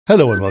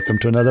Hello and welcome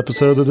to another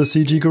episode of the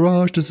CG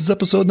Garage. This is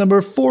episode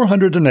number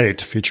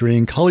 408,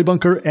 featuring Collie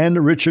Bunker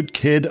and Richard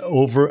Kidd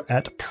over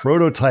at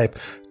Prototype.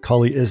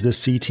 Collie is the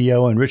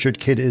CTO and Richard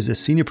Kidd is the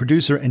senior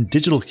producer and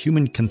digital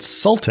human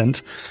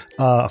consultant.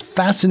 A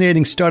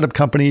fascinating startup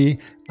company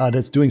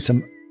that's doing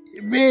some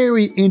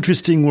very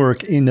interesting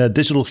work in the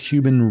digital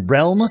human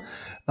realm.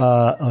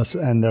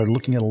 And they're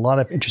looking at a lot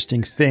of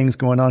interesting things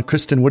going on.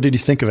 Kristen, what did you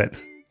think of it?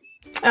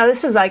 Oh,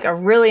 this was like a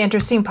really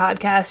interesting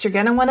podcast. You're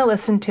going to want to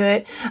listen to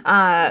it.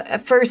 At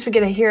first, we get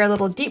to hear a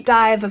little deep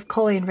dive of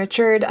Collie and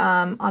Richard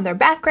on their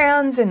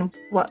backgrounds and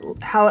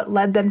how it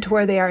led them to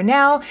where they are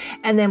now.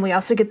 And then we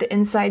also get the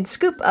inside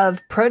scoop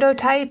of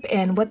Prototype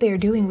and what they are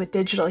doing with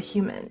digital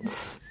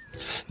humans.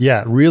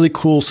 Yeah, really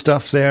cool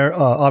stuff there.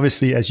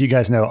 Obviously, as you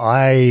guys know,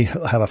 I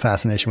have a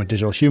fascination with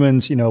digital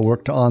humans,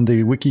 worked on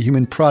the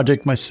WikiHuman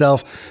project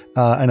myself,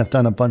 and I've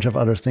done a bunch of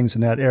other things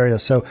in that area.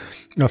 So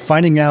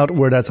finding out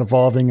where that's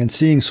evolving and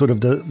seeing sort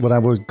of what I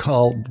would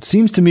call, it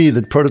seems to me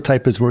that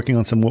Prototype is working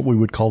on some what we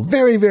would call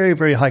very, very,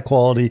 very high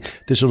quality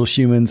digital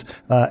humans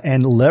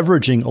and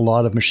leveraging a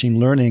lot of machine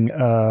learning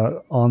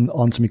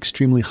on some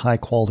extremely high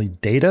quality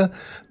data.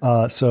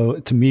 So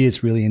to me,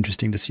 it's really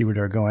interesting to see where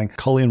they're going.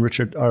 Collie and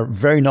Richard are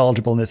very knowledgeable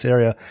in this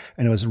area,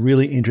 and it was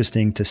really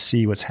interesting to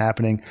see what's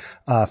happening.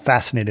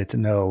 Fascinated to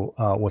know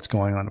what's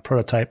going on at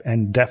Prototype,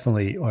 and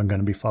definitely I'm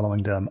going to be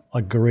following them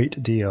a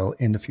great deal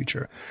in the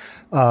future.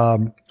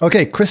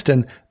 Okay,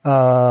 Kristen,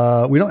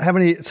 we don't have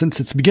any, since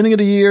it's the beginning of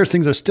the year,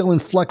 things are still in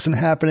flux and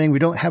happening. We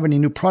don't have any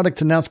new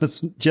product announcements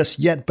just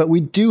yet, but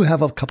we do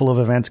have a couple of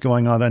events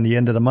going on the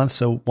end of the month.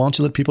 So why don't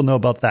you let people know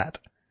about that?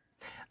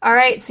 All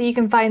right, so you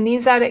can find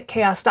these out at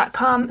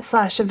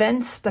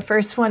chaos.com/events. The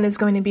first one is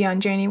going to be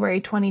on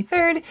January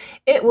 23rd.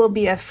 It will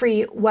be a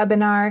free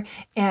webinar,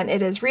 and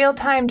it is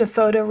real-time to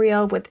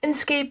photoreal with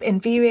Inkscape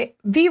and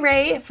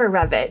V-Ray for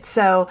Revit.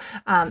 So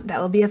that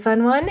will be a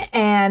fun one.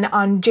 And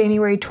on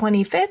January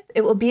 25th,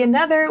 it will be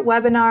another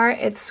webinar.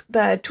 It's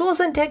the tools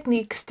and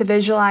techniques to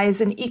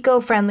visualize an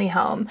eco-friendly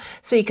home.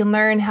 So you can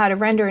learn how to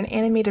render an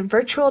animated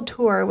virtual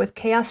tour with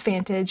Chaos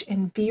Vantage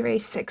and V-Ray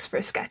 6 for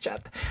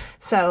SketchUp.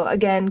 So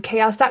again,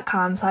 chaos.com/events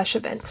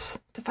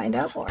to find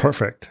out more.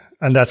 Perfect.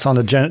 And that's on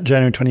the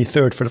January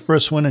 23rd for the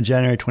first one and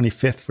January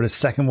 25th for the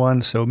second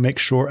one. So make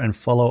sure and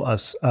follow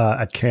us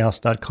at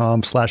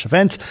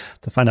chaos.com/events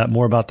to find out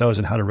more about those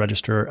and how to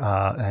register.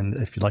 And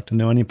if you'd like to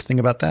know anything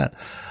about that.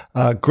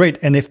 Great.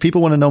 And if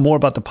people want to know more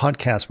about the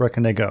podcast, where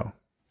can they go?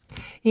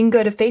 You can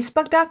go to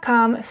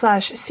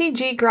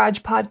facebook.com/CG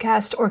Garage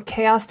Podcast or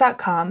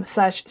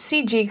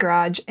chaos.com/CG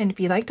Garage. And if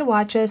you'd like to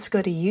watch us,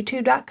 go to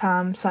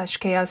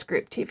youtube.com/Chaos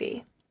Group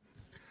TV.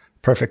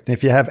 Perfect. And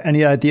if you have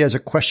any ideas or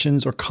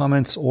questions or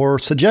comments or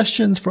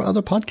suggestions for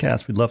other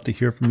podcasts, we'd love to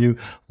hear from you.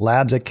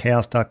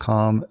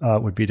 labs@chaos.com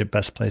would be the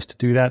best place to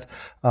do that.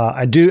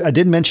 I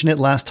did mention it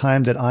last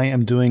time that I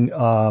am doing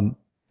a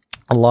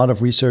lot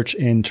of research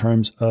in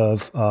terms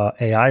of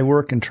AI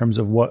work, in terms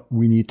of what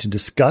we need to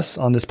discuss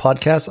on this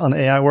podcast on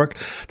AI work.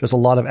 There's a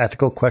lot of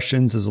ethical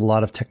questions. There's a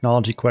lot of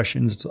technology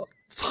questions.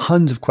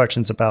 Tons of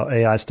questions about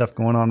AI stuff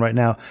going on right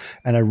now.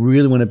 And I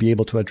really want to be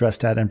able to address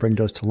that and bring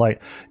those to light.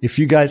 If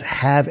you guys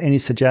have any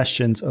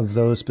suggestions of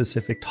those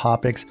specific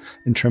topics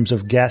in terms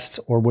of guests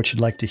or what you'd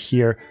like to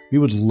hear, we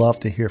would love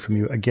to hear from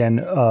you.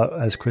 Again,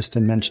 as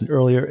Kristen mentioned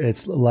earlier,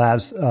 it's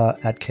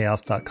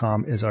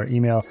labs@chaos.com is our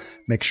email.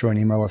 Make sure and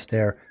email us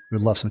there.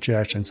 We'd love some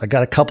suggestions. I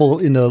got a couple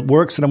in the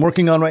works that I'm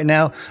working on right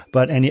now,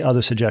 but any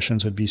other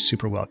suggestions would be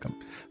super welcome.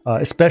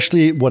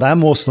 Especially what I'm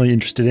mostly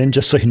interested in,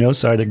 just so you know,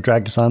 sorry to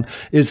drag this on,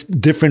 is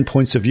different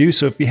points of view.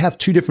 So if you have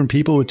two different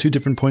people with two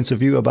different points of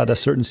view about a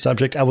certain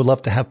subject, I would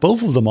love to have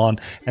both of them on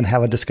and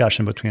have a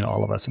discussion between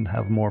all of us and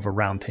have more of a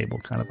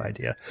roundtable kind of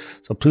idea.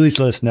 So please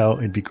let us know.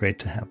 It'd be great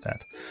to have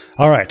that.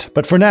 All right.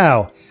 But for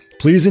now,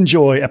 please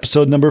enjoy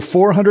episode number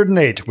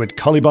 408 with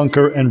Collie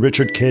Bunker and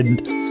Richard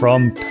Kidd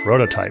from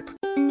Prototype.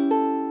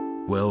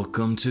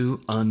 Welcome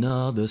to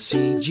another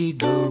CG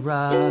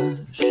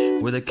Garage,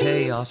 where the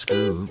Chaos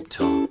Group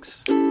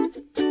talks.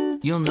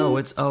 You'll know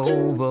it's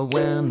over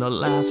when the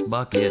last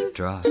bucket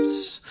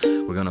drops.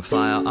 We're gonna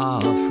fire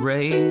off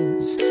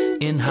rays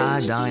in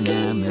high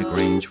dynamic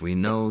range. We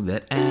know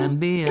that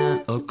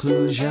ambient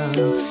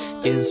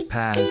occlusion is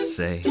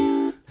passé.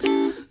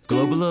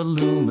 Global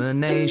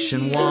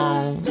illumination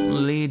won't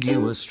lead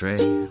you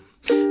astray.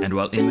 And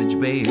while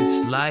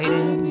image-based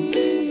lighting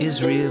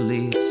is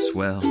really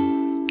swell,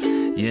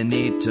 you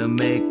need to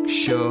make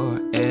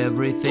sure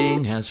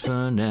everything has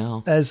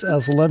Fresnel. As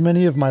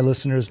many of my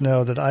listeners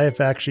know, that I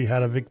have actually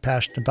had a big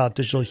passion about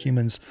digital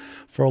humans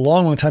for a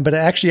long, long time. But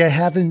actually, it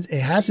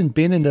hasn't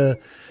been in the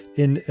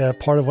in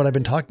part of what I've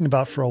been talking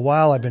about for a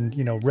while. I've been,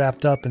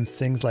 wrapped up in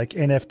things like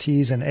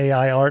NFTs and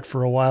AI art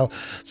for a while.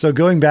 So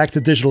going back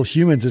to digital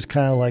humans is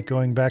kind of like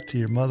going back to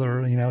your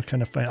mother,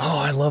 kind of finding, oh,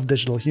 I love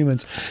digital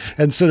humans,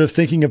 and sort of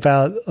thinking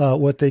about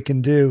what they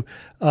can do.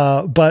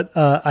 But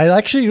I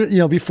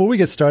actually, before we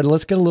get started,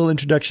 let's get a little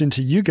introduction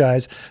to you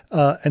guys,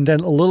 and then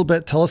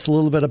tell us a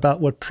little bit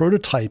about what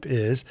Prototype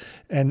is,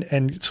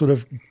 and sort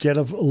of get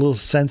a little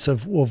sense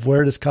of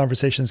where this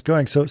conversation is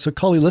going. So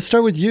Cully, let's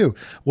start with you.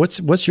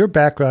 What's your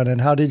background, and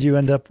how did you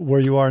end up where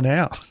you are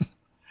now?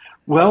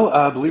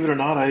 Well, believe it or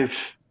not, I've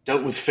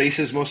dealt with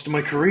faces most of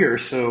my career,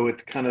 so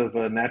it's kind of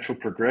a natural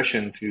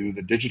progression to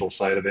the digital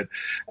side of it.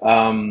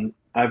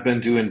 I've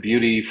been doing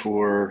beauty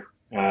for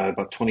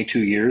about 22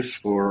 years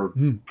for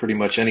pretty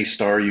much any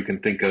star you can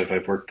think of.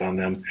 I've worked on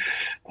them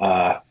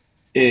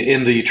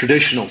in the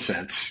traditional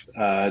sense,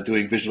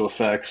 doing visual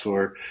effects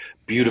or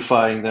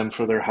beautifying them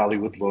for their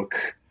Hollywood look.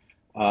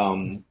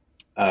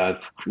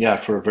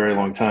 For a very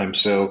long time.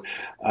 So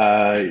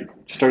I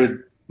started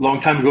a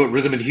long time ago at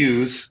Rhythm and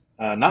Hues,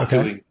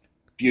 doing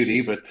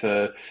beauty, but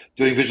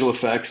doing visual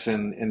effects,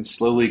 and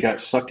slowly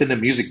got sucked into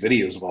music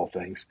videos of all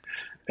things.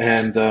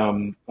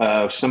 And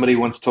somebody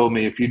once told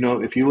me, if you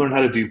learn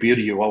how to do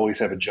beauty, you'll always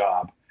have a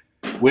job.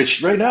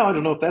 Which right now I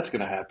don't know if that's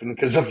going to happen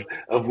because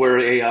of where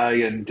AI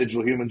and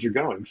digital humans are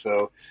going.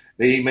 So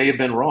they may have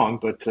been wrong,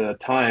 but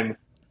time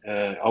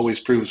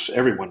always proves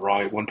everyone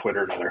wrong at one point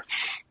or another.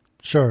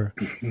 Sure.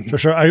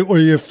 Were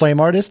you a flame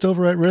artist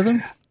over at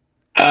Rhythm?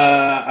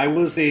 I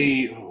was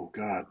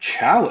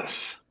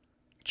Chalice.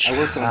 I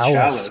worked on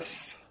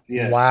Chalice.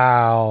 Yes.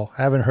 Wow,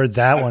 I haven't heard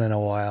that one in a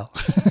while.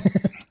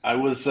 I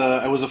was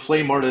a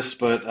flame artist,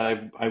 but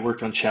I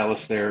worked on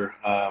Chalice there,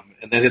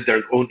 and they had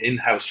their own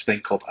in-house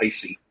thing called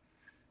Icy,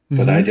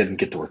 but I didn't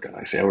get to work on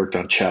Icy. I worked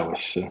on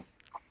Chalice. So.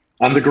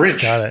 On The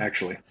Grinch,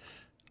 actually.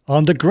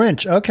 On The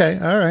Grinch. Okay.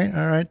 All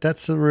right.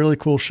 That's a really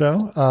cool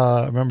show.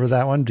 I remember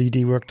that one.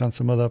 DD worked on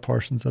some other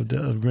portions of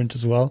Grinch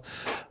as well.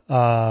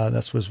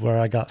 That was where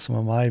I got some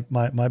of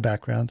my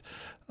background.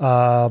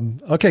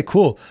 Okay,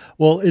 cool.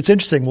 Well, it's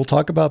interesting. We'll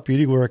talk about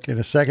beauty work in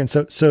a second.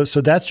 So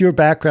that's your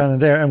background in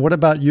there. And what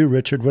about you,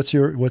 Richard? What's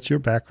your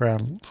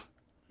background?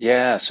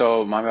 Yeah.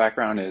 So my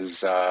background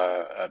is,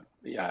 I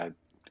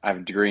have a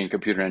degree in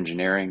computer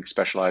engineering,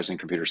 specialized in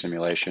computer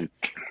simulation.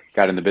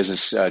 Got in the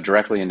business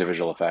directly into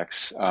visual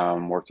effects.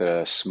 Worked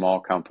at a small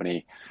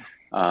company,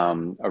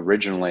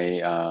 originally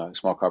a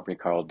small company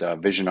called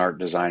Vision Art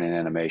Design and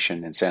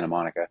Animation in Santa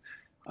Monica.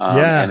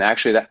 And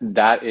actually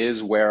that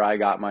is where I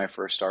got my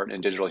first start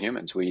in digital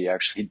humans. We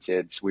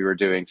were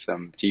doing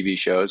some TV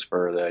shows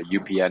for the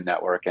UPN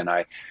network, and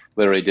I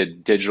literally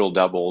did digital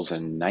doubles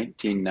in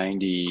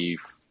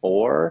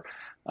 1994.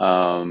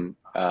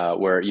 Where,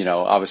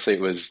 obviously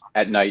it was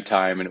at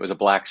nighttime and it was a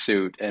black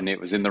suit and it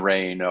was in the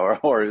rain or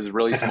it was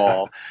really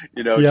small,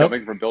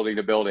 jumping from building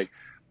to building.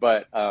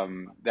 But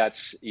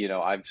that's,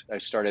 I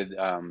started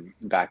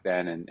back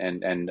then,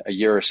 and a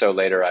year or so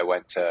later I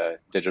went to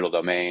Digital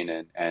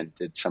Domain and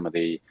did some of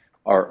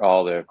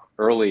all the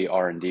early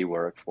R&D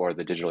work for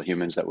the digital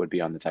humans that would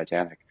be on the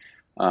Titanic.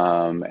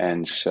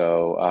 Gotcha.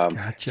 So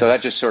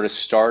that just sort of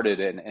started,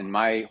 and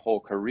my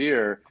whole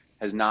career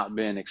has not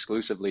been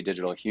exclusively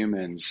digital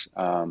humans,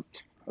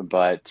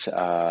 but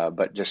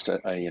just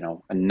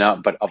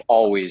but I've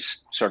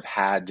always sort of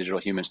had digital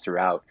humans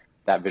throughout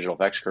that visual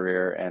effects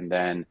career. And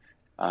then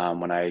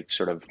when I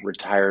sort of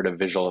retired of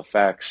visual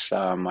effects,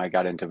 I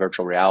got into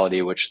virtual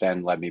reality, which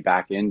then led me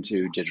back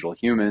into digital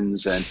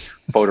humans and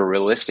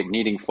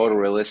needing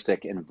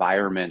photorealistic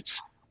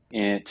environments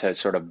to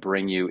sort of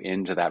bring you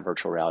into that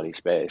virtual reality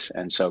space.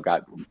 And so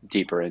got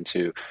deeper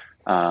into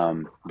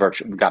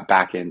got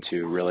back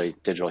into really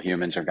digital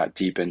humans, or got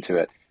deep into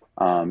it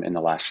in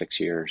the last 6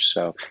 years.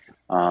 So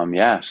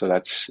so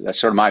that's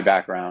sort of my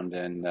background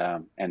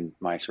and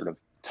my sort of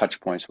touch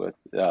points with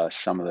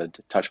some of the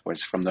touch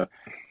points from the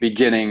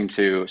beginning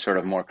to sort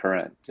of more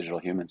current digital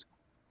humans.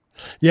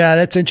 Yeah,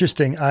 that's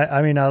interesting.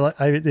 I mean,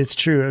 it's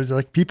true. It was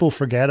like people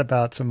forget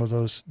about some of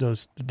those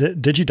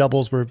digi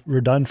doubles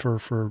were done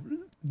for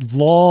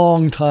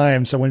long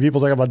time. So when people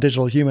talk about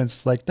digital humans,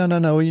 it's like,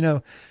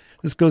 no,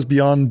 this goes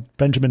beyond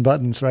Benjamin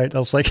Buttons, right? I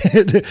was like,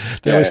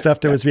 there was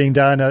stuff that was being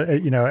done,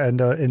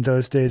 in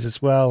those days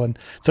as well. And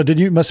so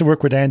you must have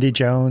worked with Andy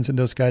Jones and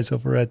those guys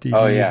over at DD.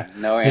 Oh yeah,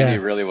 know Andy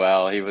really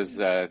well. He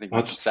was, I think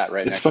we sat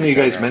right next to each other. It's funny you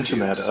guys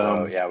mentioned that.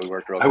 So we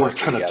worked real closely. I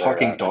worked on a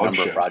Talking Dog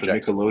show for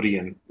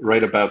Nickelodeon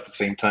right about the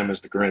same time as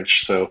The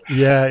Grinch. So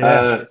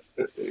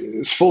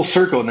it's full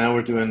circle. Now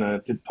we're doing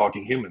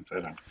Talking Humans. I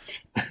don't know.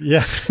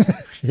 Yeah.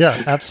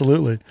 Yeah,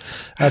 absolutely.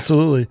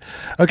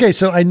 Okay.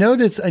 So I know,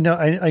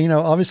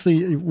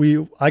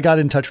 obviously I got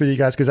in touch with you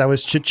guys because I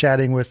was chit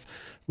chatting with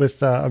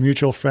a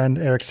mutual friend,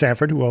 Eric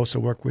Sanford, who also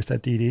worked with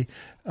at DD.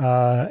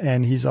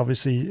 And he's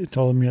obviously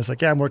told me, I was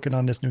like, I'm working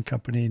on this new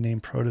company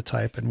named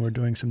Prototype, and we're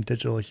doing some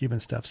digital human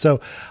stuff. So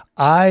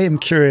I am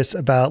curious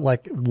about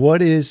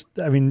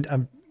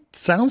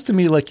sounds to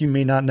me like you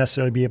may not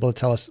necessarily be able to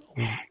tell us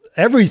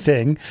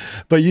everything,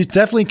 but you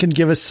definitely can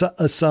give us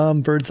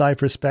some bird's eye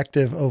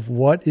perspective of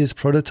what is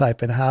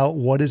Prototype and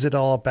what is it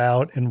all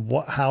about, and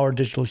how are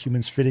digital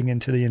humans fitting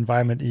into the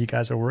environment that you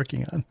guys are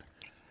working on.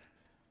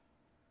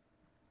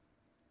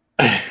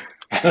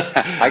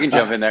 I can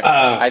jump in there.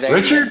 I think,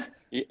 Richard?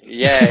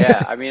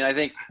 Yeah. I mean, I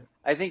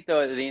think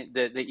though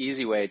the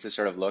easy way to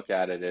sort of look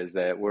at it is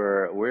that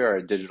we're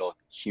a digital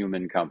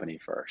human company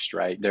first,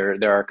 right?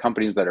 There are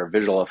companies that are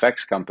visual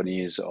effects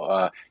companies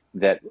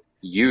that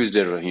use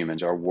digital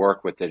humans or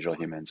work with digital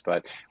humans,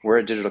 but we're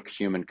a digital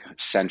human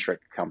centric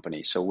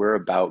company. So we're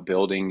about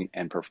building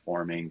and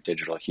performing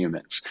digital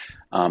humans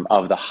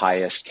of the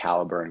highest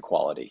caliber and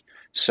quality.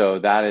 So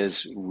that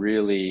is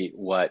really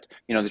what,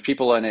 there's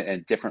people in it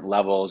at different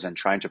levels and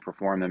trying to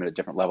perform them at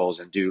different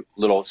levels and do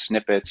little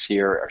snippets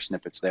here or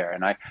snippets there.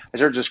 And I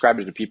sort of described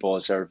it to people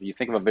as sort of, you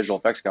think of a visual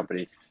effects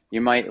company,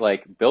 you might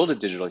like build a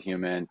digital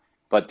human,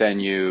 but then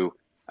you'll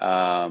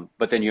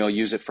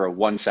use it for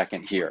 1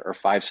 second here or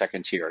 5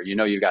 seconds here.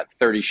 You've got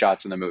 30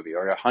 shots in the movie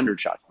or 100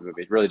 shots in the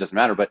movie. It really doesn't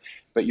matter, but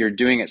you're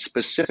doing it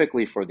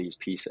specifically for these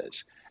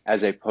pieces,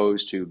 as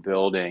opposed to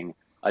building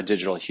a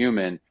digital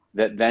human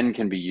that then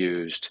can be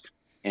used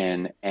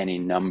in any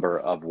number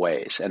of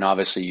ways. And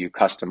obviously you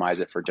customize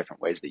it for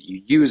different ways that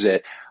you use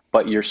it,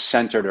 but you're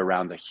centered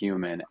around the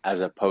human as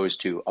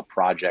opposed to a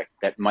project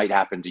that might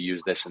happen to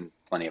use this and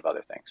plenty of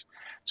other things.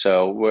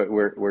 So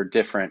we're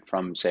different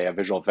from, say, a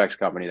visual effects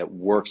company that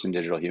works in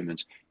digital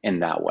humans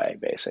in that way,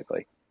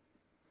 basically.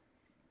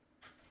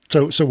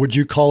 So would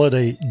you call it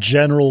a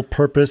general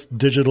purpose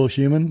digital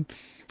human?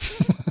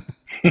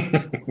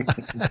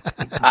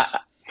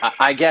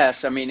 I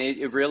guess. I mean,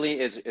 it really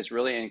is. It's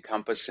really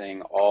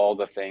encompassing all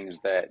the things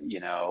that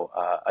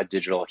a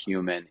digital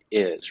human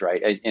is,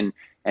 right?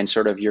 And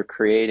sort of you're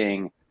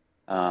creating,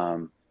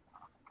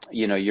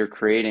 you're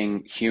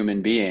creating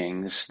human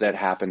beings that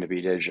happen to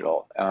be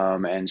digital,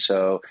 and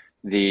so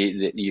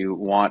you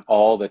want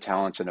all the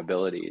talents and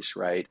abilities,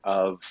 right,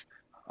 of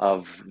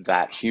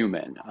that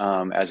human,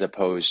 as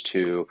opposed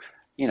to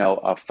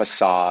a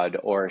facade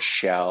or a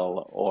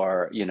shell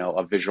or,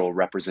 a visual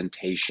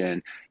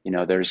representation.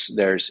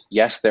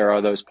 There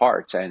are those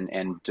parts,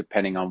 and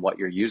depending on what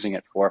you're using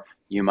it for,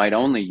 you might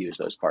only use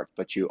those parts,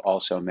 but you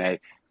also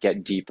may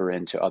get deeper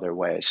into other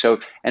ways. So,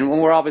 and when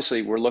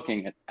we're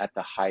looking at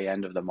the high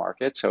end of the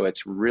market, so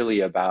it's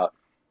really about,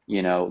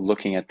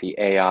 looking at the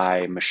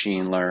AI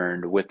machine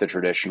learned with the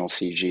traditional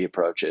CG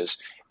approaches,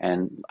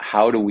 and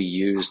how do we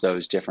use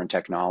those different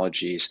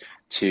technologies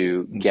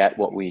to get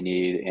what we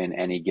need in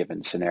any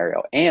given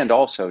scenario, and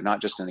also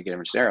not just in a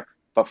given scenario,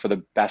 but for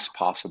the best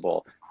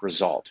possible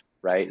result,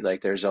 right?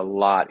 Like there's a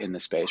lot in the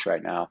space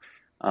right now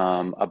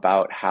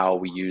about how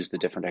we use the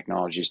different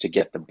technologies to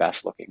get the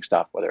best looking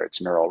stuff, whether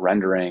it's neural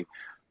rendering,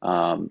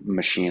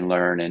 machine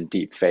learn and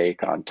deep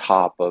fake on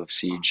top of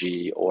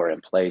CG or in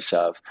place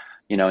of,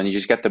 and you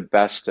just get the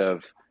best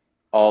of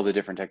all the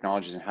different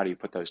technologies, and how do you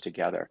put those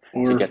together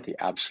to get the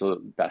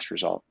absolute best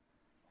result?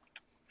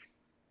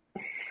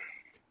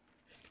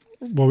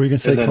 What were you going to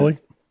say, Cully?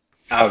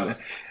 And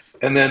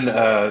then,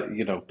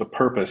 the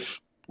purpose.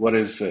 What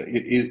is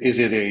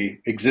it a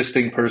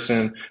existing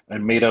person, a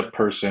made up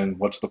person?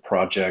 What's the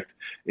project?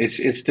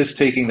 It's just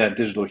taking that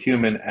digital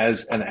human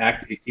as an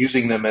act,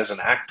 using them as an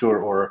actor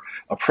or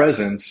a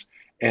presence,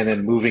 and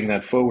then moving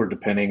that forward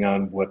depending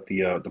on what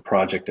the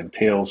project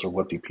entails or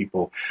what the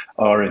people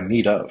are in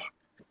need of.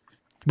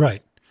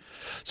 Right.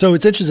 So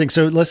it's interesting.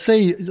 So let's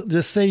say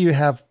you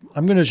have,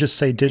 I'm going to just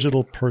say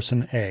digital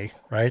person A,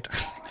 right?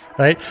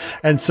 Right.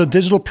 And so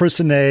digital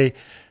person A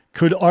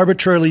could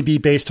arbitrarily be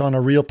based on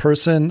a real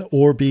person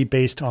or be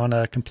based on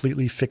a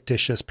completely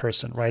fictitious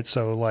person, right?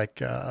 So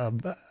like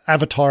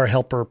avatar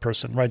helper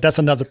person, right? That's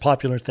another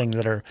popular thing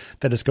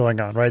that is going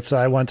on, right? So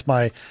I want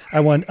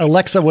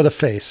Alexa with a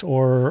face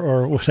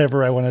or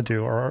whatever I want to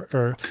do,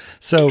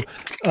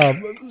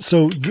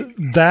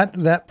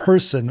 that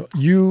person,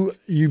 you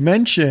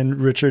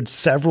mentioned, Richard,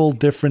 several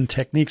different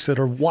techniques that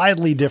are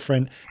widely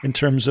different in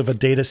terms of a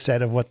data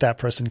set of what that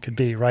person could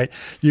be, right?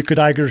 You could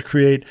either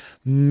create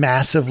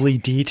massively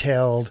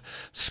detailed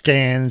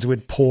scans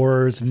with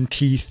pores and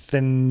teeth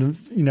and,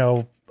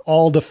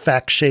 all the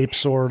fact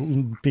shapes, or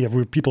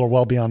people are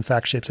well beyond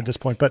fact shapes at this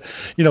point, but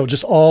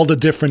just all the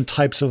different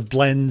types of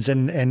blends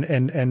and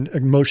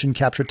motion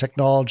capture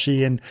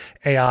technology and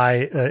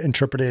AI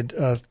interpreted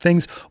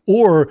things,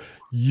 or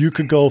you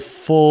could go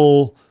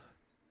full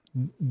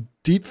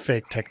deep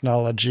fake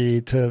technology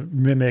to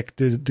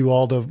do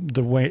all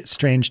the way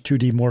strange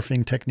 2D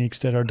morphing techniques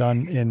that are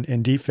done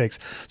in deep fakes.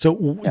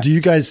 So do you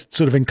guys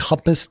sort of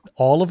encompass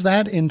all of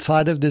that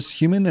inside of this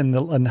human,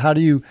 and how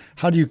do you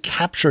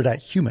capture that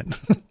human?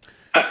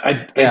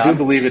 I do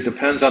believe it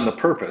depends on the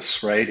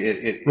purpose,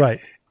 right? Right.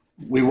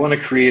 We want to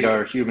create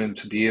our human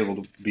to be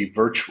able to be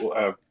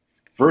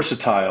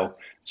versatile.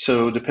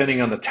 So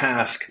depending on the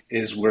task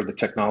is where the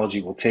technology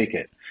will take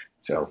it.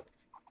 So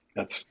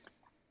that's.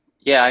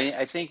 Yeah,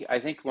 I think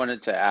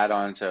wanted to add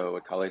on to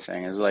what Cully's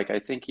saying is, like, I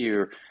think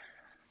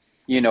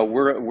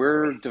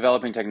we're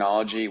developing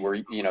technology.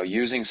 We're,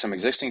 using some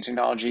existing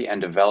technology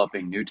and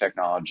developing new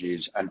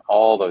technologies in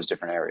all those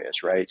different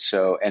areas, right?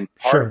 So, and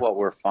part of what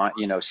we're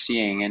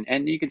seeing,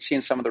 and you can see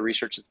in some of the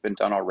research that's been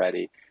done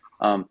already,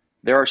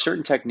 there are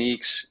certain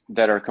techniques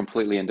that are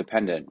completely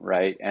independent,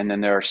 right? And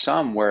then there are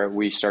some where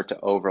we start to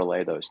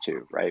overlay those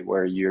two, right?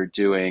 Where you're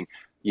doing,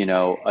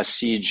 a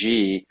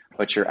CG,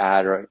 but you're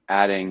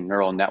adding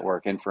neural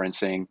network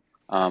inferencing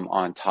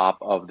on top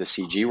of the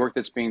CG work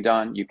that's being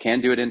done. You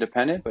can do it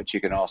independent, but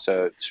you can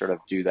also sort of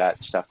do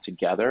that stuff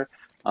together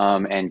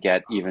and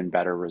get even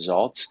better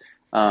results.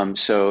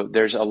 So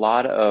there's a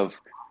lot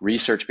of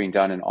research being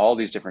done in all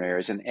these different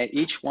areas, and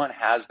each one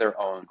has their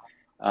own,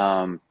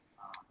 pluses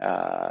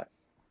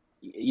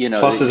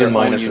and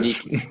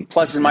minuses. Unique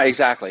pluses and minuses,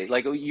 exactly.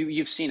 Like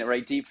you've seen it,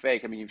 right? Deep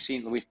fake. I mean,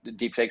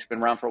 deep fake's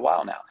been around for a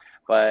while now.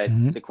 But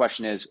the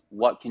question is,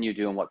 what can you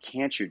do and what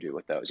can't you do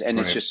with those? And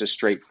it's just a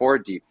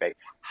straightforward deep fake.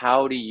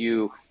 How do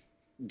you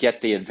get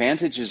the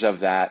advantages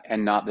of that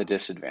and not the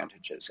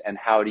disadvantages? And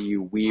how do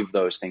you weave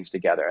those things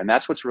together? And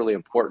that's what's really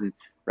important,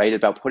 right?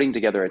 About putting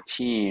together a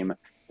team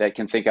that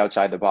can think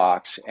outside the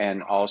box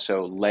and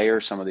also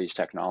layer some of these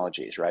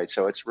technologies, right?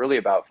 So it's really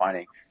about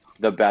finding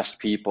the best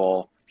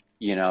people,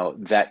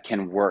 that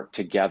can work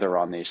together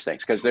on these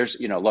things. Because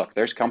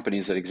there's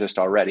companies that exist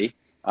already,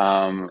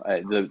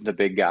 the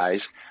big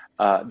guys,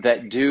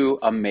 that do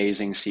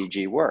amazing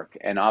CG work.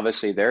 And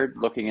obviously they're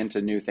looking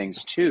into new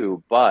things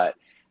too, but,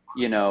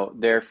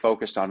 they're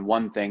focused on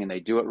one thing and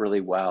they do it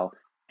really well,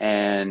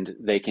 and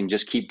they can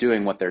just keep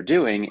doing what they're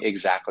doing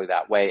exactly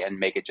that way and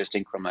make it just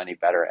incrementally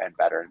better and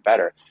better and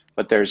better.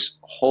 But there's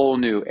whole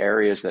new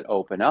areas that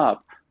open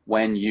up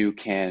when you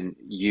can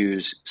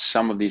use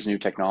some of these new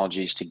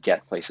technologies to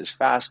get places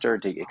faster,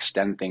 to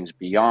extend things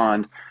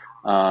beyond,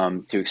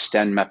 to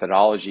extend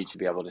methodology to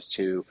be able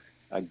to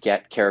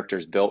get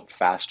characters built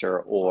faster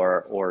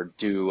or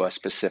do a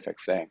specific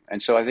thing.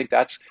 And so I think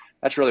that's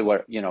really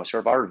what, sort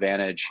of our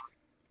advantage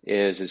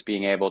is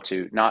being able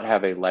to not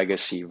have a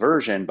legacy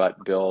version,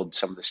 but build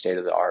some of the state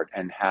of the art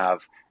and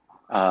have,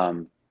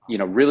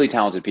 really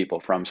talented people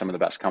from some of the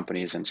best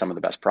companies and some of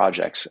the best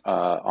projects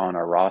on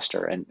our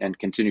roster, and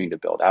continuing to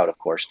build out, of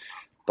course.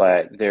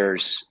 But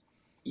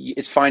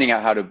it's finding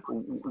out how to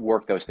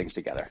work those things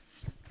together.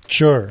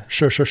 Sure.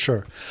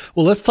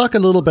 Well, let's talk a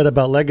little bit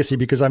about legacy,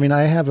 because I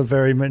have a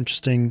very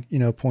interesting,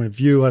 point of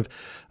view. I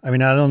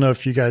don't know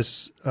if you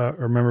guys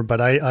remember, but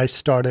I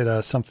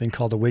started something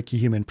called the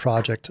WikiHuman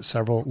project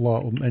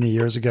many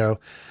years ago,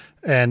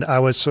 and I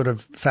was sort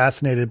of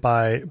fascinated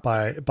by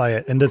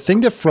it. And the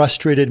thing that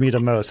frustrated me the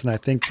most, and I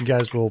think you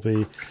guys will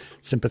be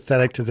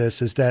sympathetic to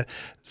this, is that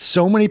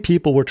so many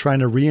people were trying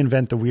to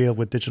reinvent the wheel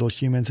with digital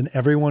humans, and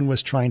everyone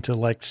was trying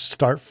to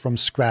start from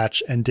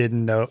scratch and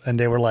didn't know, and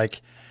they were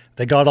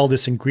they got all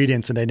this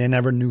ingredients and they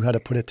never knew how to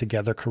put it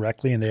together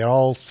correctly. And they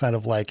all kind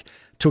of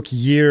took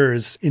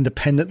years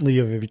independently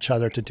of each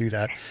other to do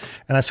that.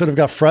 And I sort of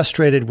got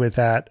frustrated with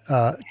that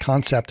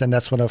concept. And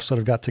that's when I've sort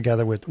of got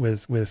together with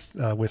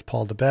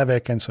Paul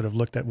Debevec and sort of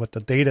looked at what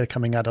the data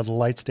coming out of the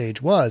light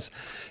stage was.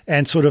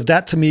 And sort of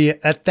that to me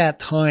at that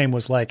time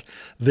was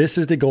this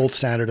is the gold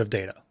standard of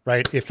data,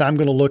 right? If I'm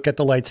going to look at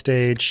the light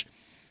stage,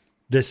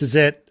 this is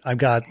it. I've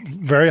got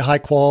very high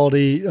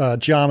quality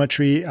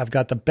geometry. I've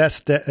got the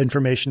best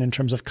information in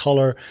terms of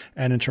color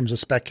and in terms of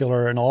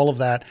specular and all of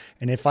that.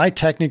 And if I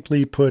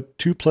technically put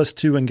 2 +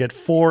 2 and get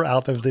 4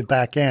 out of the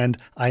back end,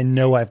 I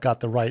know I've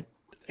got the right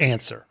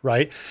answer,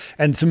 right?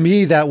 And to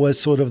me, that was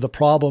sort of the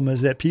problem,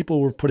 is that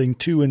people were putting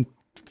 2 and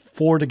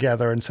 4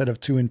 together instead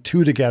of 2 and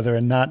 2 together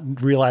and not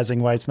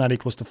realizing why it's not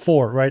equals to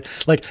 4, right?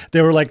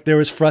 They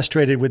was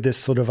frustrated with this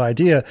sort of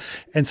idea.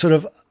 And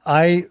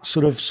I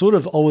sort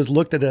of always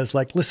looked at it as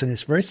listen,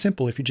 it's very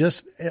simple. If you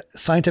just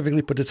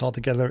scientifically put this all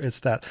together, it's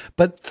that.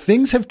 But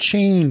things have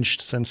changed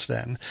since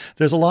then.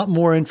 There's a lot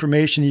more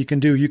information you can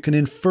do. You can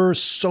infer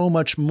so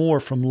much more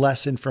from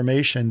less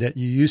information that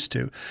you used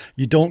to.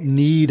 You don't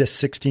need a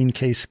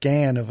 16K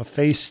scan of a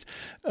face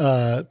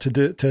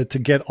to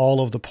get all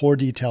of the pore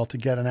detail to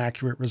get an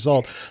accurate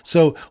result.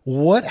 So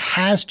what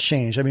has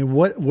changed?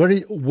 What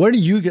do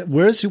you get?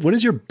 What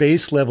is your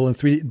base level in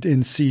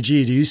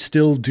CG? Do you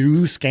still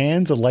do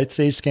scans of light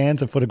stage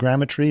scans and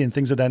photogrammetry and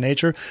things of that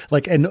nature?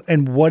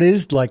 And what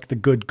is the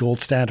good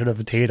gold standard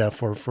of data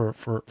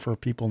for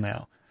people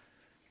now?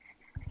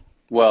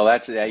 Well,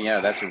 that's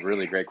a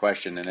really great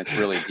question, and it's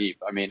really deep.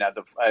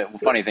 The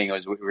funny thing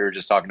was we were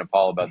just talking to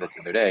Paul about this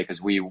the other day,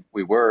 because we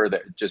were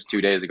there just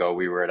 2 days ago.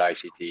 We were at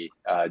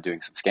ICT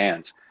doing some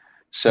scans.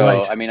 So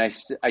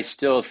right. I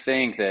still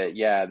think that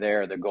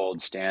they're the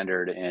gold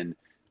standard in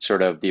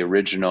sort of the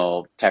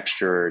original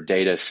texture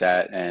data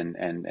set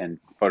and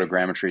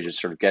photogrammetry,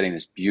 just sort of getting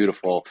this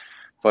beautiful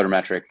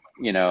photometric,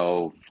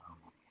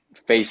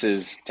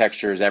 faces,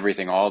 textures,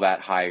 everything, all that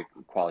high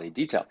quality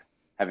detail.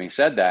 Having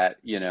said that,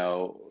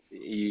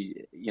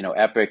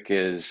 Epic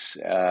is,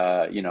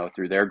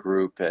 through their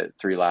group at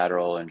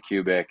 3Lateral and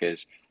Cubic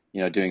is,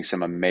 doing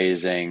some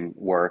amazing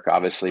work,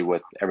 obviously,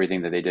 with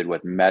everything that they did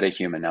with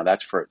MetaHuman. Now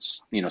that's for,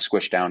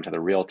 squished down to the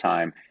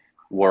real-time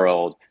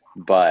world.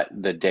 but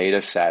the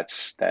data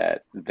sets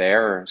that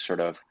they're sort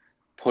of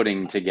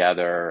putting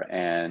together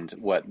and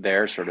what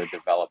they're sort of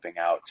developing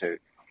out to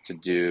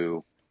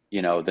do,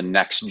 the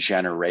next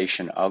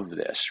generation of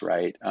this,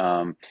 right?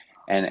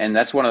 And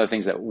that's one of the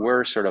things that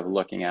we're sort of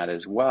looking at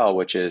as well,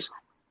 which is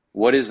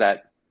what is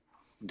that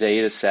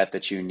data set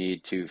that you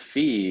need to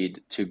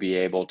feed to be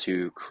able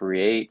to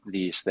create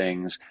these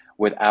things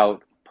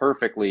without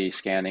perfectly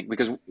scanning?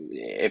 Because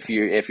if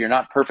you're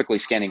not perfectly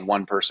scanning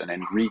one person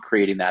and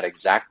recreating that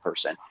exact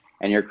person,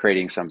 and you're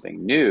creating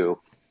something new,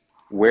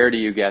 where do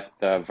you get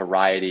the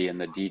variety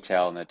and the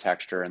detail and the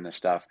texture and the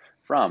stuff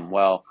from?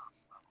 Well,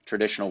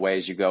 traditional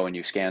ways, you go and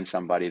you scan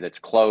somebody that's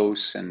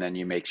close, and then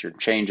you make your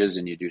changes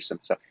and you do some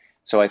stuff.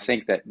 So I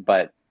think that,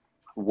 but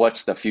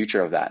what's the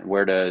future of that?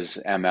 Where does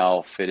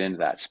ML fit into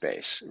that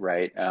space,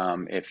 right?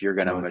 If you're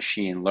going to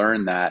machine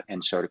learn that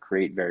and sort of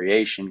create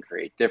variation,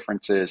 create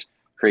differences,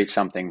 create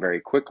something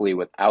very quickly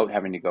without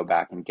having to go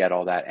back and get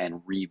all that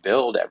and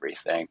rebuild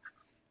everything,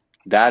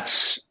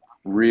 that's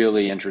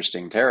really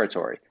interesting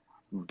territory.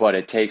 But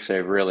it takes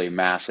a really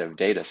massive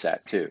data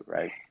set too,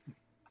 right?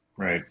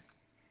 Right.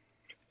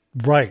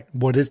 Right.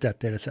 What is that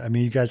data set? I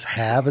mean, you guys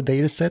have a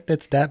data set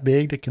that's that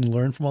big that can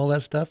learn from all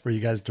that stuff? Are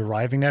you guys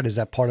deriving that? Is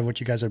that part of what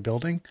you guys are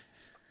building?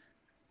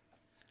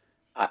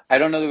 I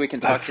don't know that we can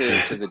talk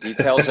to the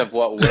details of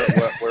what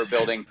we're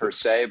building per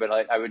se, but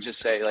I would just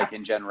say, like,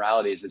 in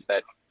generalities, is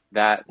that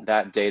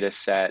data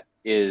set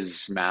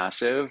is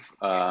massive.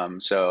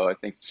 So I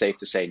think it's safe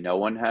to say no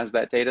one has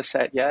that data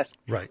set yet.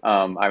 Right.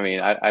 I mean,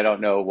 I don't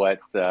know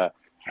what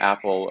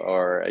Apple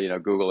or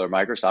Google or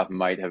Microsoft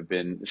might have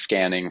been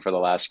scanning for the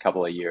last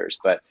couple of years,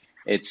 but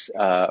it's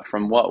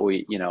from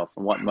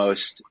what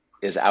most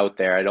is out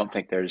there. I don't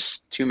think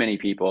there's too many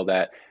people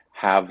that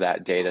have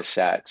that data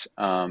set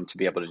to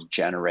be able to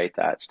generate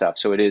that stuff.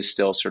 So it is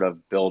still sort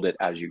of build it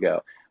as you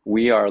go.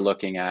 We are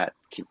looking at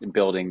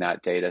building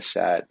that data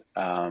set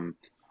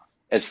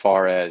as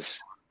far as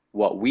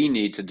what we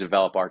need to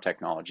develop our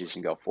technologies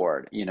and go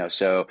forward.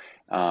 So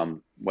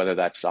whether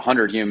that's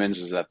 100 humans,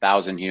 is it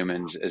 1,000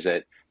 humans, is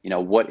it,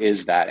 what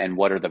is that, and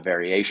what are the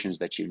variations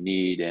that you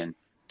need in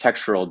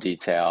textural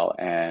detail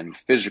and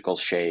physical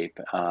shape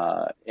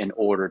in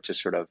order to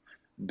sort of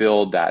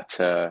build that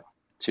to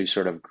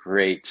sort of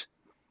create,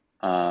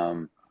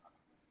 I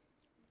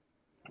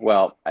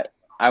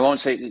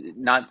won't say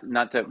not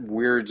that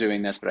we're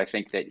doing this, but I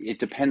think that it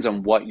depends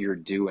on what you're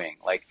doing.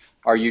 Like,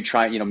 are you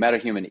trying,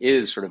 MetaHuman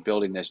is sort of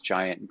building this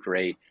giant,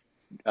 great,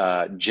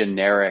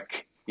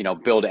 generic,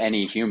 build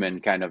any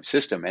human kind of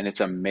system. And it's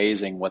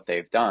amazing what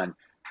they've done.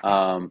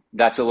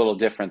 That's a little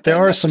different. There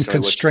are some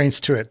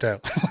constraints to it though.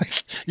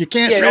 You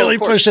can't really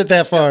push it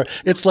that far.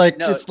 It's like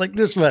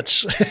this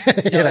much.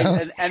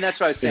 And that's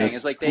what I was saying.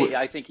 Is like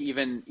I think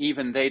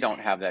even they don't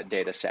have that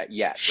data set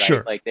yet. Right?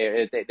 Sure. Like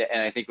they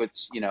and I think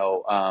it's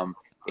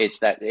it's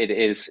that it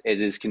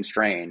is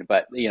constrained,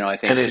 but I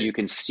think you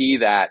can see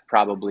that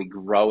probably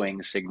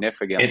growing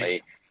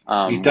significantly.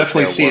 You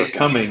definitely see it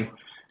coming.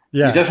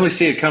 Yeah. You definitely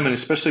see it coming,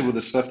 especially with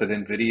the stuff that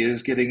NVIDIA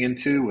is getting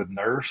into with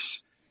NeRFs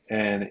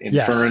and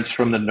inference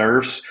from the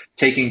NeRFs,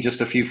 taking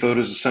just a few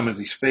photos of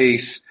somebody's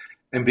face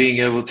and being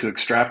able to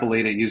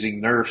extrapolate it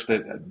using NeRFs.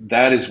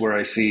 That is where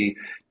I see,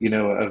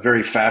 a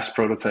very fast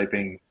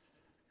prototyping,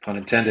 pun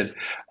intended,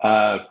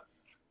 of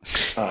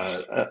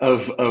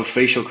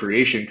facial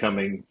creation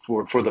coming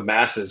for the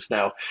masses.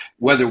 Now,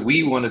 whether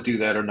we want to do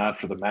that or not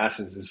for the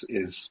masses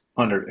is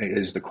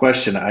the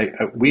question. I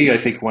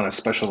think want to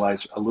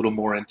specialize a little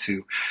more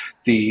into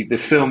the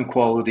film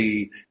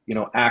quality,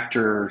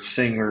 actor,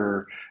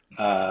 singer,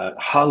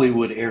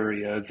 Hollywood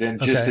area than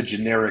just a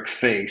generic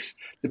face,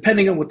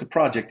 depending on what the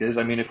project is.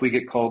 I mean, if we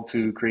get called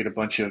to create a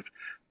bunch of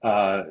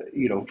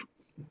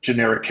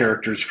generic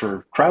characters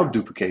for crowd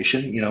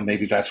duplication,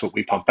 maybe that's what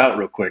we pump out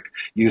real quick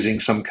using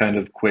some kind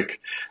of quick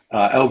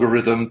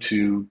algorithm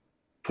to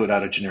put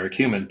out a generic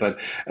human. But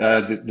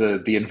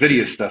the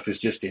NVIDIA stuff is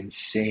just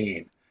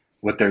insane.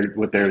 What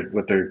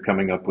they're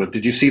coming up with.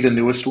 Did you see the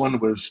newest one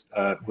was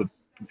with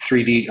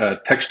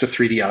 3D text to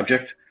 3D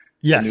object?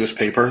 Yes. The newest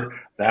paper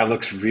that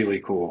looks really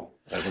cool.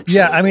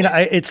 I mean,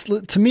 it's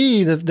to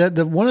me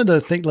the one of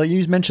the things, like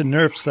you mentioned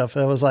NeRF stuff.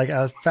 I was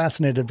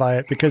fascinated by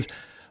it because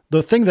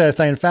the thing that I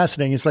find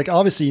fascinating is, like,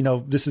 obviously,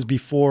 this is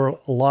before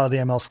a lot of the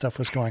ML stuff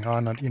was going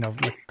on,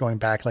 going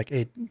back like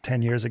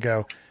 8-10 years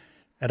ago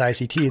at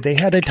ICT. They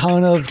had a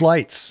ton of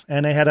lights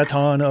and they had a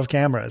ton of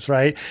cameras,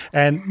 right?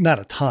 And not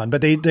a ton, but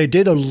they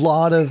did a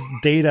lot of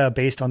data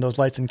based on those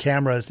lights and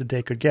cameras that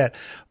they could get.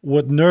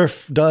 What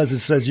NeRF does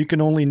is says you can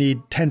only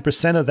need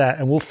 10% of that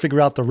and we'll figure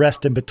out the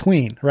rest in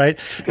between, right?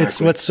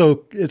 Exactly.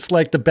 It's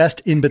like the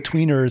best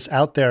in-betweeners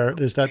out there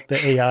is that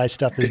the AI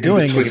stuff is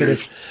doing, is that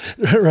it's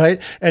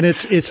right. And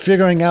it's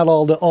figuring out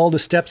all the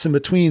steps in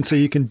between so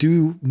you can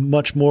do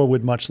much more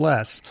with much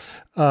less.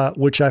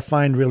 which I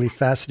find really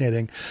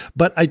fascinating.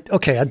 But I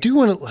do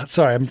want to.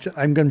 Sorry,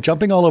 I'm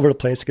jumping all over the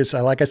place because,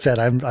 like I said,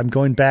 I'm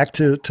going back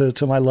to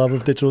my love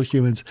of digital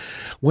humans.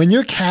 When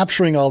you're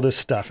capturing all this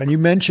stuff, and you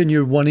mentioned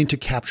you're wanting to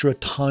capture a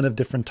ton of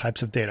different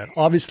types of data.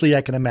 Obviously,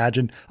 I can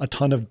imagine a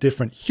ton of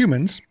different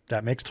humans.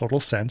 That makes total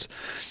sense.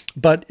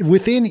 But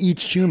within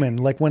each human,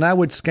 like when I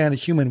would scan a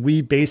human,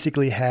 we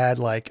basically had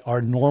like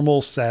our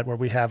normal set where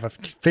we have a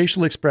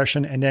facial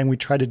expression and then we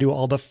try to do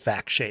all the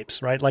fact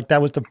shapes, right? Like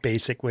that was the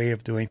basic way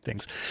of doing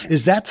things.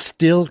 Is that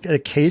still a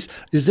case?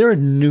 Is there a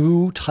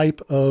new type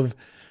of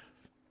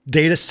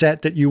data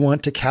set that you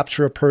want to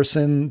capture a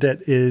person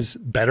that is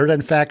better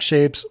than fact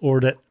shapes, or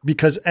that,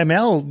 because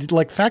ML,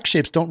 like fact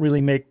shapes don't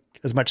really make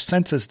as much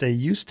sense as they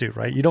used to,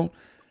 right?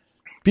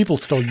 People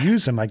still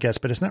use them, I guess,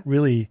 but it's not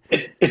really.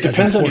 It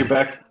depends on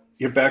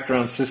your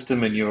background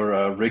system and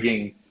your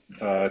rigging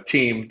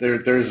team.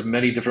 There's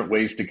many different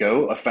ways to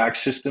go. A fact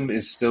system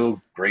is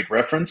still great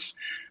reference.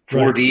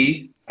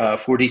 4D right.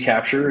 4D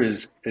capture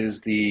is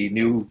the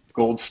new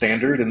gold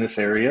standard in this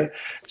area.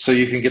 So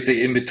you can get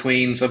the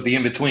in-betweens of the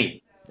in-between,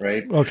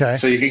 right? Okay.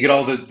 So you can get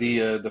all the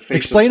facial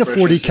Explain a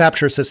 4D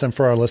capture system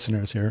for our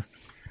listeners here.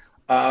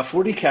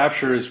 4D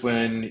capture is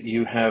when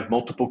you have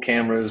multiple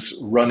cameras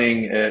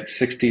running at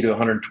 60 to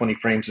 120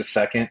 frames a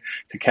second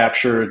to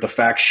capture the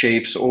fact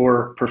shapes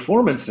or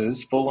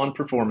performances, full-on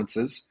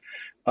performances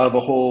of a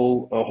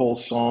whole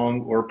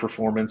song or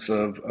performance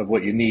of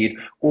what you need,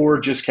 or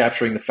just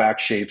capturing the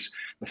fact shapes.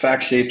 The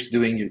fact shapes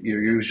doing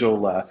your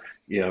usual,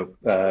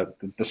 the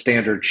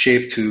standard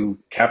shape to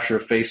capture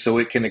a face so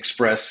it can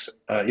express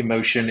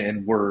emotion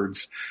and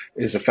words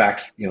is the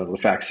fact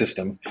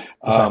system.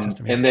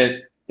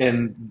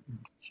 And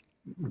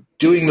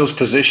doing those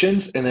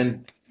positions and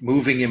then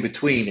moving in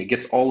between, it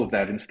gets all of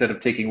that. Instead of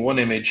taking one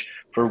image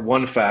for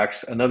one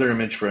fax, another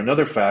image for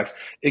another fax,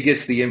 it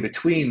gets the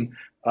in-between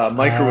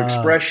micro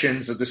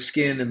expressions of the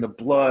skin and the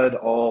blood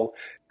all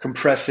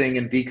compressing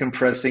and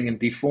decompressing and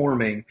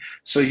deforming.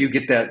 So you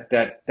get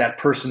that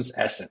person's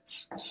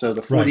essence. So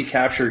the 4D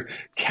capture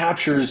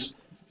captures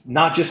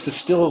not just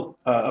a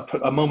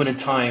moment in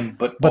time,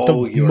 but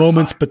all the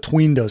moments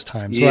between those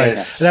times, yes. Right?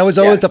 And that was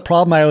always the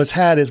problem I always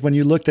had is when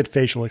you looked at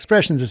facial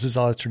expressions, this is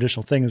all a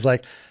traditional thing, is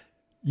like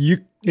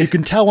you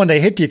can tell when they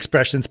hit the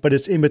expressions, but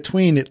it's in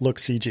between, it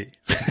looks CG.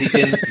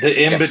 The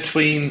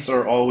in-betweens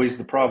are always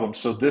the problem.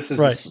 So this is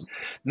right.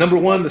 Number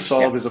one to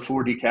solve is a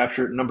 4D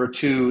capture. Number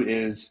two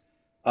is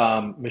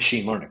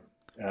machine learning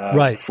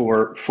right.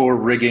 for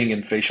rigging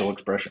and facial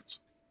expressions.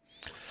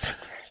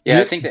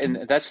 Yeah, I think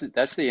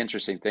that's the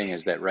interesting thing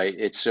is that, right,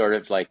 it's sort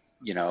of like,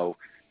 the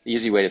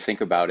easy way to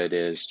think about it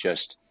is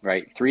just,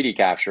 right, 3D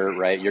capture,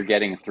 right, you're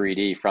getting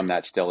 3D from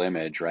that still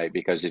image, right,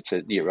 because it's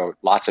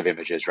lots of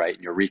images, right,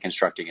 and you're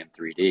reconstructing in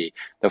 3D.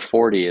 The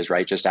 4D is,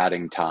 right, just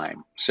adding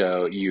time.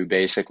 So you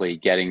basically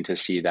getting to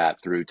see that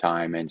through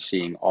time and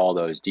seeing all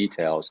those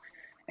details.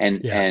 And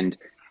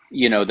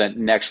the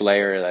next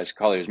layer, as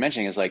Collier was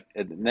mentioning, is like,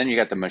 then you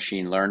got the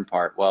machine learn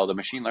part. Well, the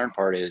machine learn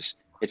part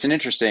it's an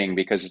interesting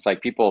because it's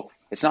like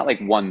it's not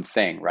like one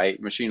thing,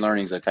 right? Machine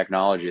learning is a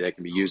technology that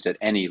can be used at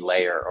any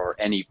layer or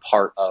any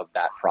part of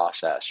that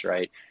process,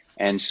 right?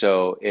 And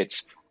so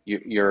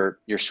you're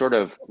sort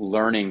of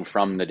learning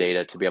from the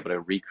data to be able to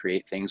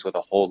recreate things with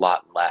a whole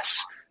lot less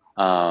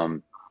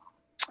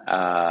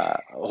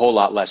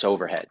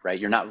overhead, right?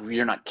 You're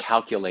not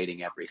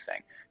calculating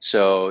everything.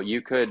 So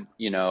you could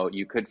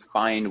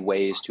find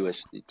ways to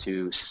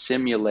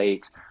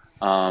simulate.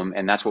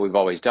 And that's what we've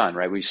always done,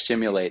 right? We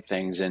simulate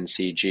things in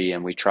CG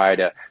and we try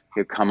to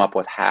come up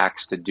with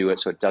hacks to do it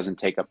so it doesn't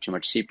take up too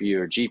much CPU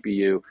or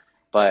GPU.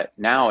 But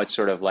now it's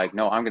sort of like,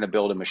 no, I'm going to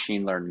build a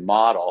machine learned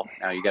model.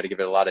 Now you got to give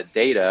it a lot of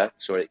data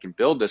so it can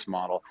build this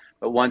model.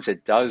 But once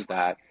it does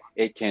that,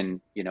 it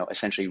can,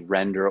 essentially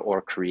render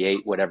or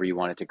create whatever you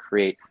want it to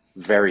create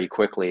very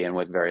quickly and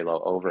with very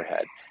low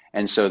overhead.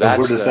 And so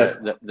that's where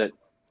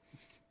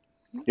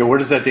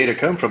does that data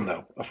come from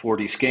though? A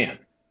 4D scan.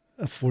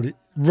 A 40,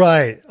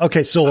 right?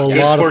 Okay, so a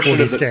lot of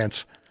 4D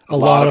scans. A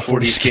lot of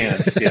 4D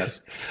scans.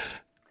 Yes.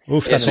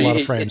 Oof, that's a lot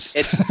of frames.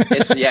 Okay,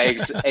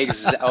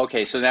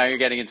 so now you're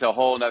getting into a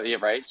whole nother,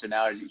 right? So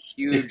now a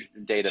huge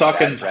data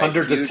talking set, right?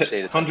 hundreds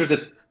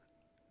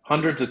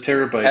of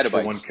terabytes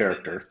for one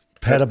character.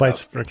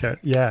 Petabytes per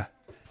character. Yeah.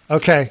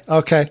 Okay.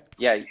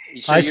 Yeah.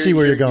 So I see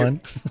where you're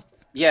going.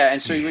 Yeah, and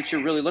so what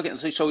you're really looking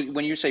at, so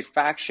when you say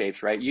fact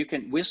shapes, right,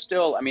 it's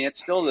still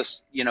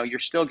this, you're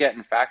still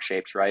getting fact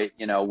shapes, right,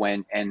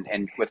 when,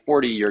 and with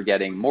 4D, you're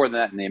getting more than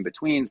that in the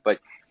in-betweens, but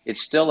it's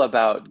still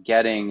about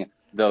getting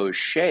those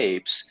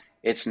shapes.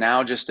 It's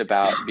now just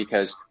about,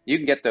 because you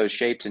can get those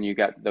shapes and you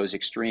got those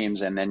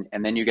extremes, and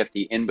then you get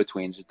the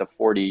in-betweens. With the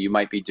 4D, you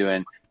might be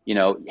doing,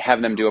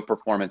 have them do a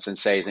performance and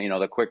say,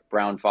 the quick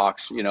brown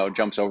fox,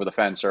 jumps over the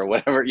fence or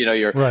whatever,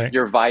 your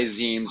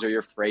visemes or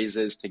your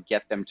phrases to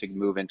get them to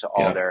move into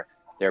all their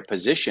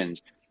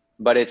positions.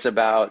 But it's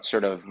about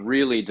sort of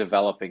really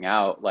developing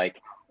out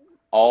like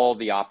all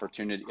the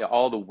opportunity,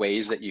 all the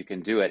ways that you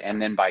can do it.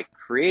 And then by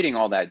creating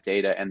all that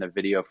data and the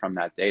video from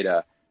that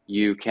data,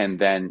 you can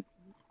then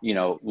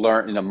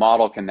learn, and the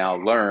model can now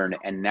learn,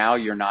 and now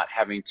you're not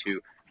having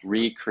to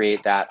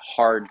recreate that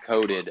hard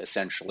coded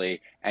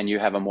essentially, and you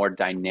have a more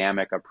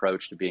dynamic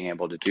approach to being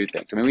able to do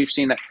things. I mean, we've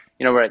seen that,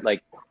 right,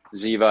 like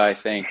Ziva, I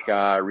think,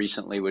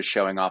 recently was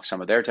showing off some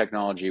of their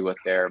technology with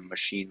their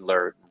machine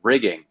learned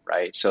rigging,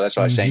 right? So that's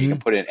why I was saying you can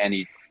put in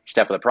any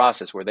step of the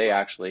process where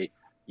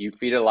you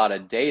feed a lot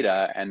of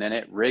data and then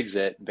it rigs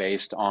it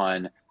based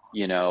on,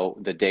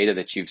 the data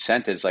that you've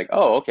sent it. It's like,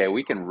 oh, okay,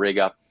 we can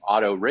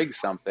auto rig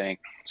something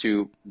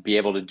to be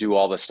able to do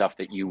all the stuff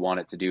that you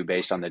want it to do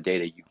based on the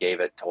data you gave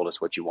it, told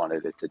us what you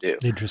wanted it to do.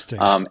 Interesting.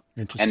 And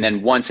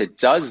then once it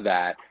does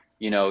that,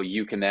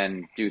 you can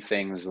then do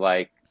things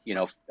like,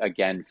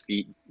 again,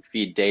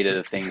 feed data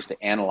to things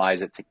to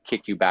analyze it, to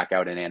kick you back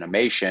out in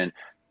animation,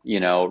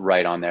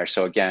 right on there.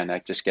 So again,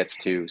 that just gets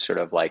to sort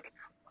of like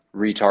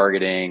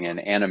retargeting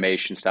and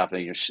animation stuff,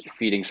 and you're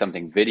feeding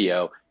something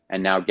video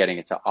and now getting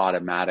it to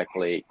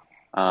automatically,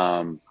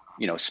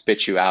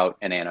 spit you out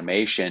an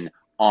animation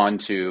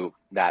onto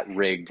that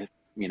rigged,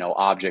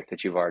 object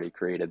that you've already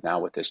created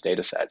now with this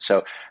data set.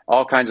 So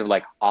all kinds of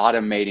like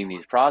automating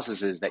these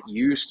processes that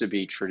used to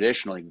be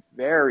traditionally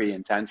very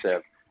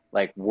intensive,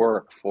 like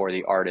work for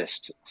the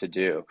artist to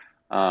do.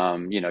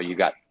 You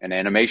got an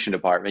animation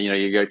department,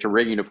 you got your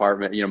rigging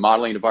department,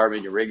 modeling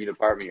department, your rigging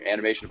department, your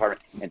animation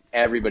department, and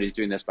everybody's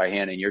doing this by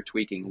hand, and you're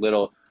tweaking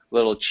little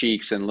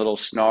cheeks and little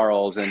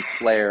snarls and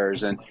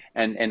flares and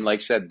like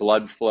I said,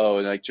 blood flow,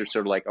 and like you're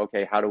sort of like,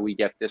 okay, how do we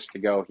get this to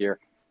go here?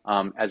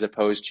 As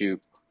opposed to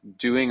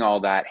doing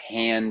all that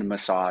hand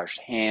massage,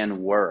 hand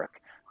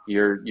work.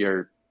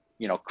 You're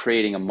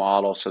creating a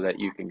model so that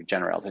you can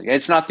generate it.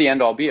 It's not the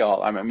end all be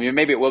all. I mean,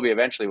 maybe it will be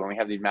eventually when we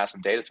have these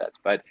massive data sets,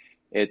 but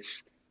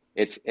it's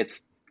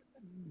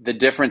the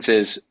difference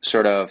is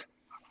sort of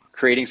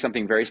creating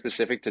something very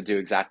specific to do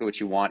exactly what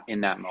you want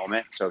in that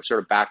moment. So sort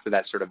of back to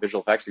that sort of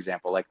visual effects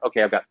example, like,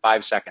 okay, I've got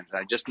 5 seconds and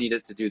I just need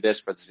it to do this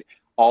for this,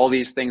 all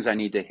these things I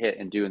need to hit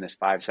and do in this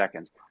 5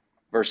 seconds,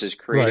 versus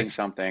creating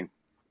something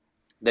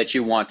that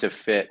you want to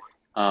fit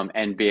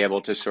and be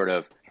able to sort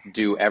of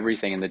do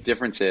everything. And the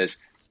difference is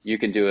you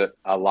can do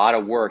a lot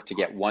of work to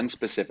get one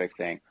specific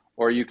thing,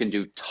 or you can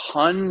do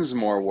tons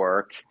more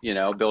work,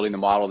 building the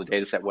model, the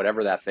data set,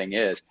 whatever that thing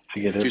is,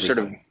 to sort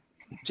of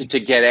to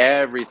get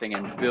everything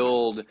and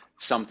build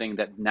something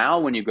that now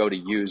when you go to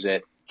use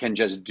it can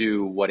just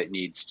do what it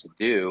needs to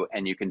do,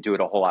 and you can do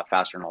it a whole lot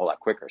faster and a whole lot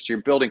quicker. So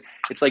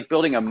it's like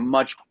building a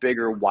much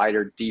bigger,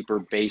 wider, deeper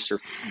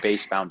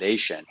base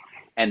foundation.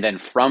 And then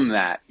from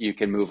that, you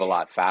can move a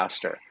lot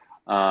faster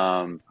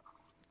than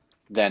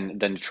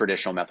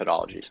traditional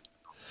methodologies.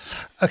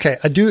 Okay.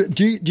 Do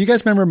you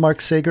guys remember Mark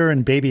Sager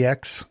and Baby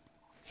X?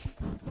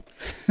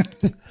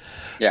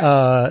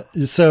 Yeah.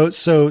 So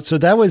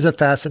that was a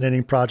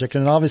fascinating project.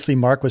 And obviously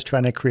Mark was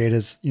trying to create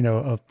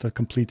the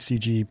complete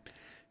CG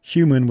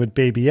human with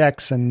Baby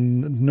X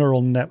and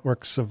neural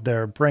networks of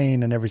their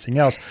brain and everything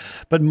else.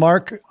 But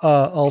Mark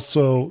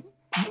also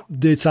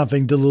did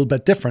something a little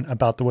bit different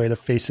about the way the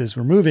faces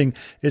were moving,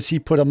 is he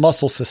put a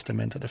muscle system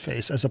into the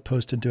face as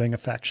opposed to doing a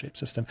fact shape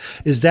system.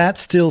 Is that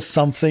still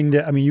something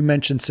that, you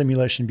mentioned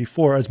simulation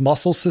before, is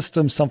muscle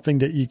system something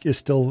that is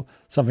still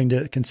something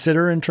to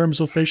consider in terms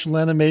of facial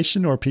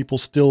animation, or people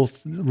still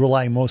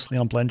relying mostly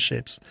on blend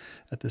shapes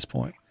at this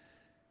point?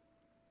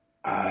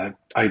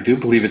 I do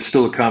believe it's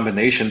still a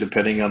combination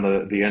depending on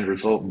the end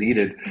result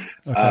needed,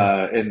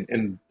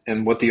 and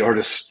what the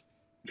artists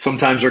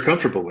sometimes are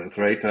comfortable with,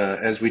 right?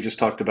 As we just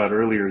talked about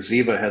earlier,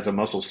 Ziva has a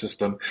muscle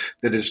system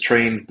that is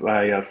trained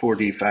by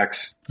 4D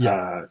facts,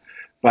 by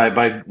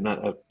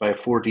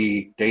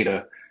 4D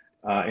data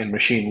in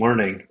machine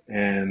learning,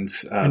 and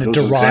it those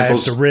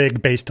derives the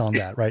rig based on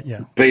that, right?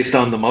 Yeah, based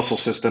on the muscle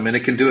system, and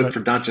it can do it for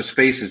not just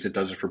faces; it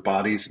does it for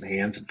bodies and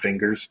hands and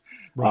fingers,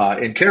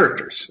 and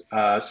characters.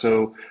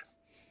 So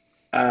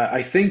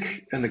I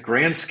think in the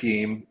grand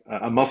scheme,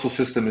 a muscle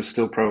system is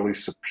still probably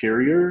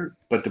superior,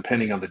 but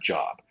depending on the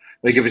job.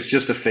 Like if it's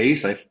just a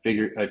face, I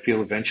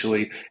feel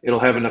eventually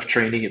it'll have enough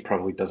training. It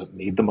probably doesn't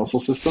need the muscle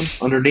system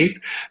underneath.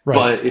 Right.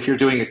 But if you're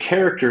doing a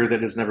character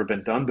that has never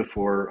been done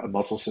before, a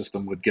muscle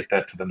system would get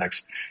that to the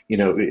next,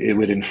 it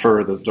would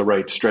infer the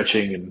right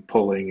stretching and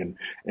pulling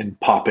and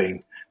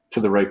popping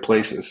to the right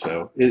places.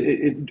 So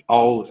it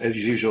all, as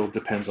usual,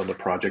 depends on the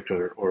project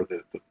or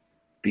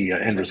the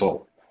end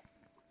result.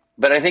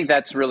 But I think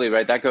that's really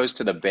right. That goes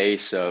to the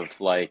base of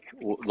like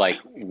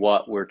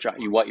what you're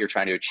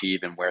trying to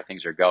achieve and where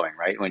things are going,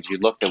 right? When you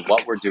look at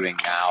what we're doing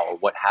now, or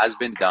what has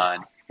been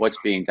done, what's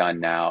being done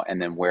now, and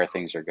then where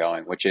things are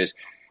going, which is,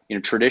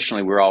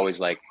 traditionally we're always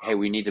like, hey,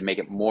 we need to make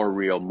it more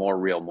real, more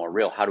real, more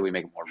real. How do we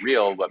make it more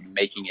real, but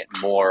making it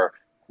more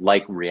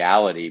like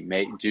reality?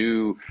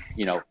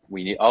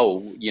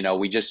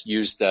 We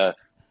just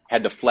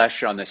had the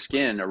flesh on the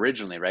skin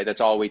originally, right? That's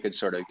all we could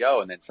sort of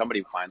go. And then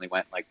somebody finally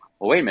went like,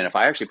 well, wait a minute, if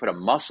I actually put a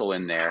muscle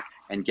in there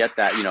and get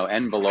that,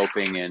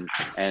 enveloping and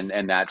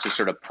that to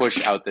sort of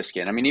push out the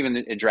skin. I mean, even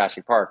in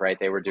Jurassic Park, right?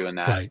 They were doing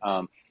that.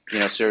 Right.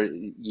 So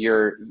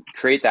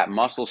create that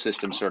muscle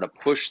system, sort of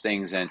push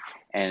things and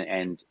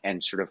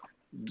sort of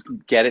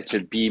get it to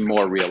be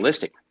more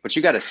realistic. but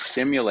you got to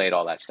simulate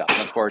all that stuff.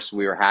 And of course,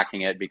 we were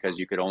hacking it because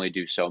you could only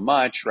do so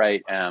much,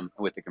 right?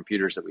 With the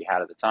computers that we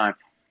had at the time.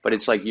 But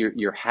it's like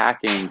you're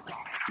hacking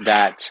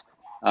that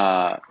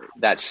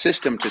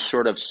system to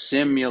sort of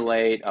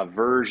simulate a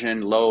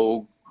version,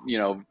 low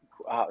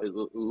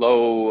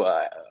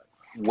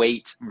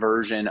weight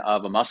version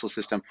of a muscle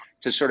system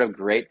to sort of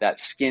create that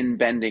skin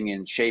bending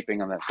and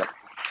shaping on that stuff.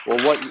 Well,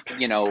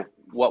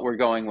 what we're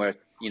going with,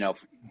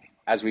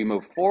 as we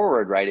move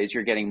forward, right, is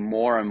you're getting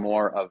more and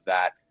more of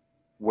that.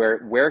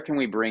 Where can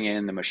we bring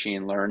in the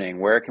machine learning?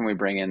 Where can we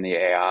bring in the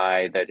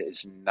AI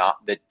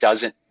that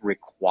doesn't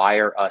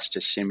require us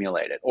to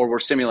simulate it? Or we're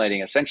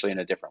simulating essentially in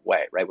a different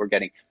way, right? We're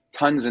getting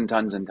tons and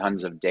tons and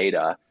tons of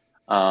data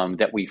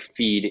that we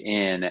feed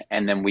in,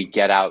 and then we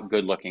get out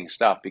good looking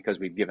stuff because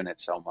we've given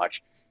it so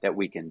much that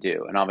we can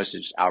do. And obviously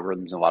there's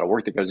algorithms and a lot of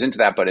work that goes into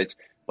that, but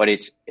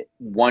it's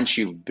once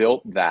you've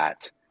built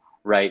that,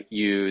 right,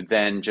 you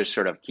then just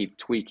sort of keep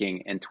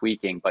tweaking and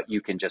tweaking, but you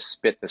can just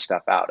spit the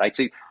stuff out.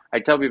 I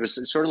tell people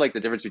it's sort of like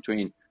the difference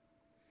between,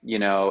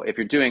 if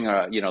you're doing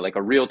like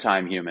a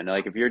real-time human,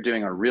 like if you're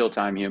doing a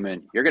real-time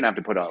human, you're going to have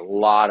to put a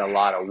lot of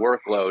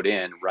workload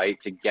in, right,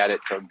 to get it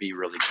to be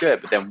really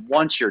good. But then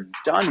once you're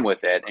done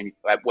with it, and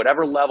at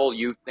whatever level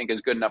you think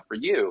is good enough for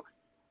you,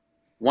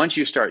 once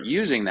you start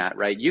using that,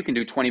 right, you can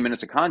do 20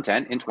 minutes of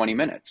content in 20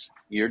 minutes.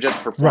 You're just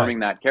performing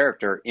that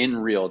character in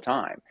real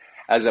time,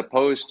 as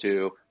opposed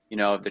to,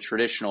 the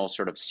traditional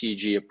sort of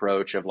CG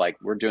approach of like,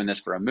 we're doing this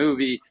for a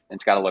movie and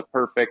it's got to look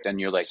perfect.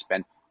 And you're like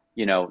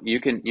you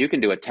can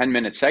do a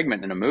 10-minute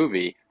segment in a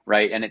movie,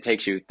 right? And it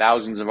takes you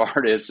thousands of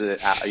artists,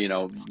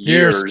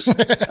 years.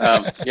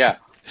 Yeah.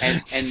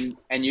 And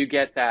you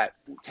get that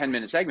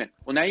 10-minute segment.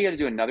 Well, now you got to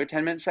do another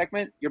 10-minute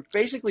segment. You're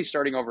basically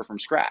starting over from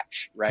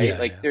scratch,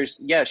 right?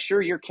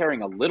 Sure, you're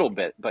carrying a little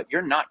bit, but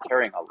you're not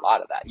carrying a lot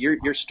of that.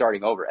 You're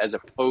starting over, as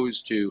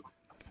opposed to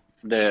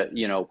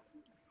the,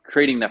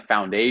 creating the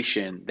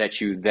foundation that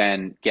you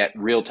then get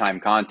real-time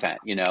content,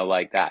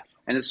 like that.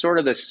 And it's sort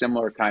of the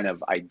similar kind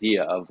of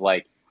idea of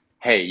like,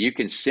 hey, you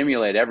can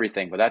simulate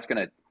everything, but that's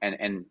going to,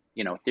 and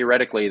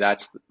theoretically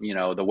that's,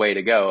 the way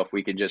to go if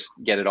we could just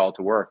get it all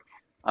to work.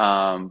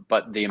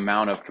 But the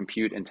amount of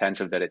compute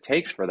intensive that it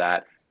takes for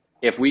that,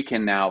 if we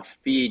can now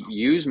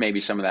use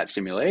maybe some of that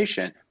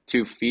simulation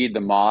to feed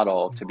the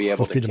model to be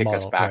able to kick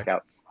us back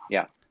out.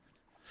 Yeah.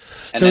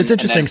 So it's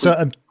interesting.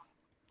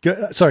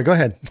 Sorry, go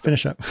ahead.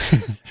 Finish up.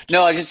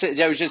 No, I was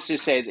just to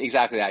say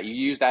exactly that. You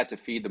use that to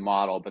feed the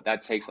model, but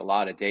that takes a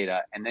lot of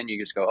data. And then you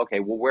just go, okay,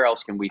 well, where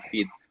else can we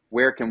feed?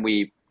 Where can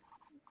we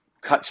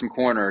cut some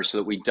corners so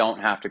that we don't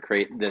have to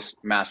create this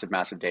massive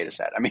data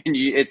set? I mean,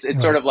 it's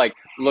sort of like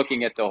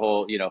looking at the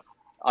whole,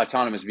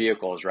 autonomous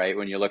vehicles, right?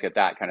 When you look at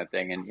that kind of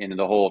thing, and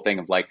the whole thing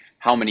of like,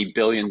 how many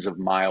billions of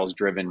miles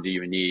driven do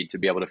you need to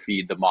be able to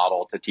feed the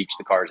model to teach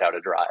the cars how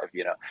to drive?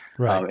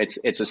 Right.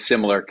 It's a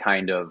similar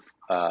kind of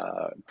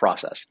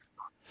process.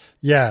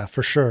 Yeah,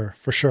 for sure.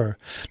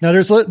 Now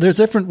there's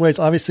different ways.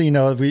 Obviously,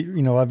 I've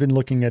been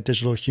looking at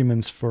digital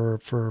humans for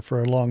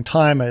a long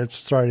time. I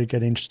started to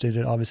get interested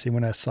in, obviously,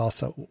 when I saw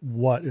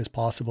what is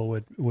possible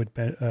with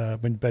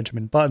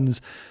Benjamin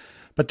Buttons.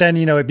 But then,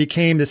 it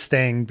became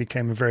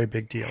a very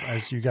big deal,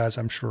 as you guys,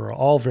 I'm sure, are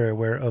all very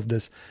aware of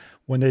this.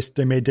 When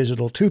they made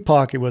Digital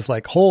Tupac, it was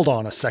like, hold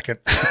on a second,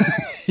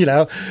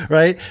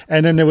 right?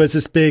 And then there was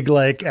this big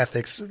like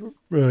ethics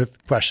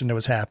question that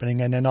was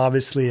happening. And then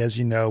obviously, as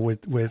you know,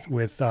 with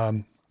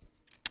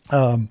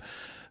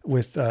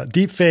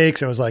deep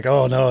fakes, it was like,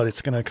 oh no,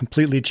 it's going to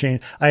completely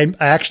change. I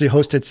actually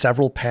hosted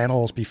several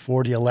panels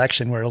before the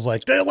election where it was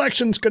like, the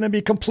election's going to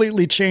be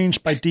completely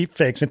changed by deep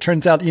fakes. It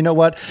turns out, you know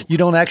what? You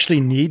don't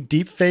actually need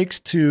deep fakes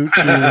to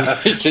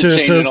change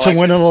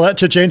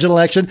an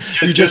election.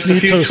 You just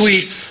need to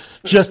tweets.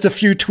 Just a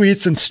few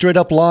tweets and straight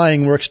up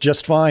lying works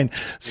just fine.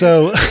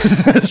 So,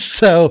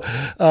 so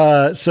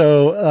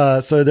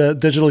the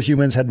digital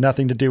humans had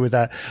nothing to do with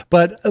that.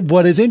 But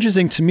what is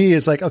interesting to me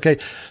is like, okay,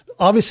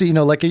 obviously,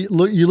 like you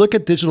look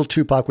at Digital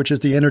Tupac, which is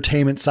the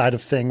entertainment side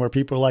of thing, where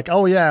people are like,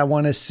 oh yeah, I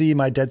want to see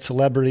my dead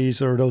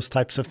celebrities or those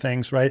types of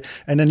things, right?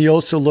 And then you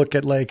also look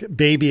at like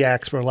Baby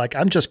X, where like,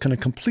 I'm just going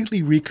to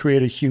completely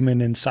recreate a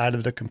human inside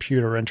of the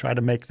computer and try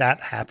to make that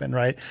happen,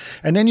 right?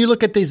 And then you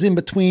look at these in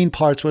between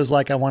parts, where it's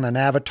like, I want an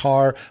avatar,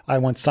 I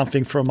want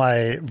something for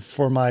my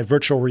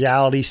virtual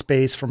reality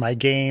space, for my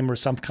game, or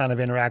some kind of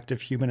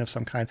interactive human of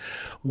some kind.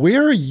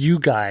 Where are you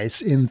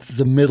guys in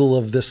the middle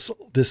of this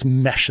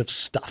mesh of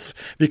stuff?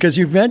 Because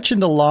you've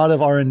mentioned a lot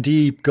of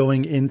R&D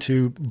going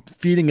into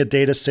feeding a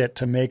data set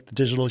to make the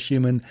digital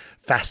human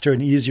faster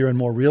and easier and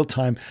more real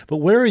time. But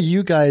where are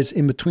you guys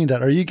in between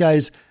that? Are you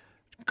guys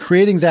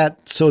creating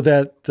that so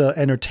that the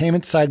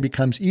entertainment side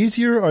becomes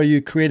easier? Or are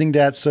you creating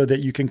that so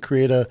that you can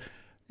create an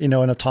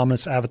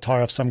autonomous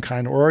avatar of some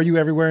kind? Or are you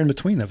everywhere in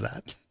between of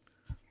that?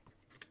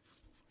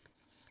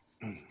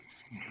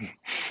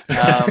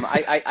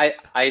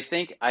 I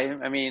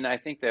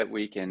think that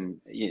we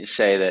can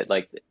say that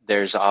like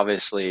there's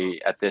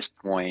obviously at this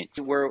point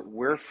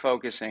we're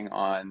focusing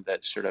on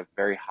that sort of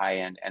very high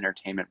end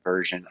entertainment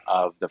version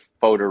of the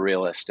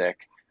photorealistic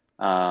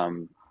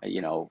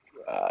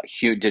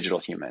digital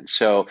human.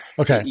 So,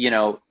 okay,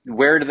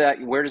 where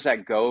does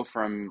that go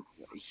from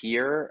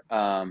here?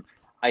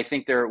 I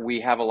think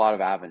we have a lot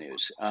of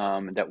avenues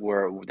that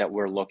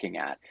we're looking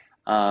at.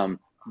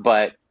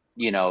 But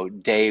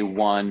day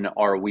one,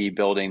 are we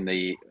building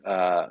the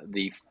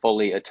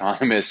fully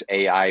autonomous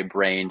AI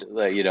brained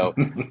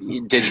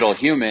digital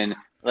human?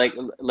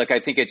 Like I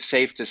think it's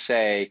safe to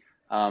say,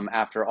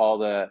 after all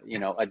the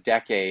a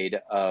decade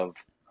of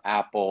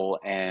Apple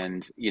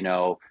and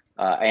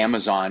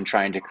Amazon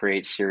trying to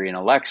create Siri and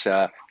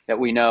Alexa, that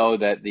we know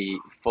that the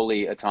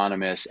fully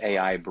autonomous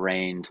AI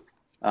brained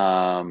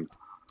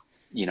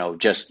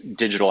just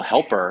digital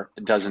helper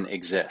doesn't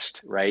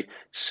exist, right?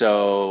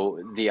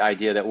 So the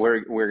idea that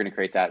we're going to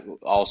create that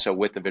also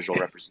with the visual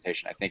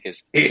representation, I think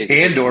is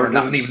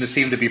doesn't even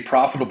seem to be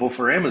profitable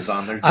for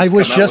Amazon. I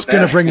was just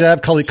going to bring that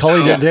up, Cully.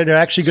 They're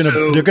actually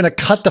they're going to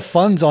cut the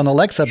funds on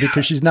Alexa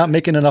because she's not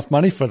making enough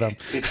money for them.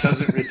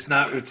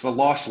 It's a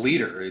lost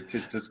leader.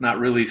 It's not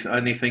really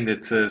anything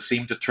that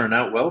seemed to turn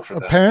out well for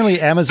them.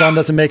 Apparently, Amazon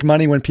doesn't make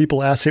money when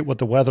people ask it what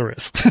the weather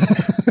is.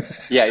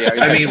 Yeah.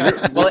 Exactly. I mean,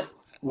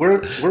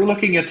 we're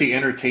looking at the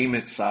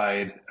entertainment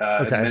side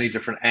at many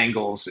different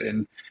angles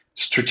and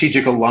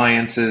strategic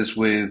alliances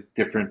with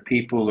different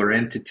people or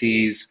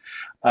entities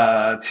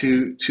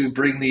to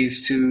bring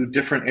these to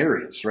different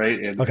areas, right?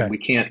 And we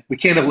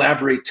can't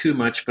elaborate too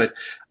much, but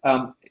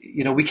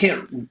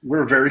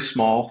we're a very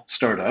small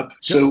startup,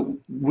 so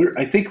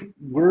I think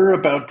we're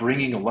about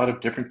bringing a lot of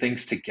different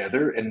things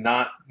together and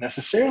not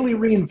necessarily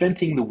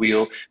reinventing the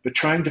wheel, but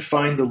trying to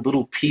find the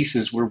little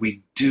pieces where we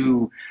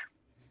do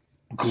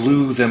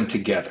glue them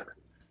together,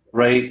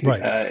 right?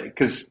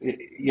 Because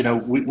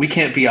we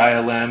can't be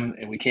ILM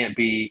and we can't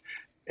be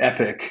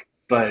Epic,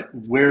 but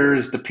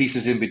where's the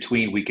pieces in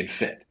between we can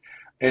fit,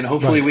 and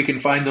hopefully we can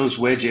find those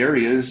wedge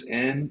areas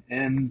and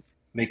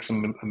make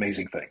some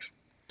amazing things.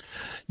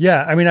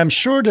 Yeah, I mean, I'm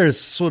sure there's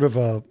sort of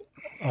a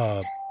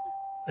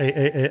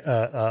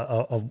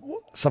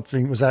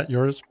something. Was that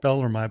yours, Bell,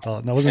 or my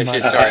bell? No, it wasn't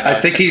mine. Sorry,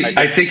 I think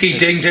he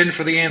dinged in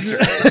for the answer.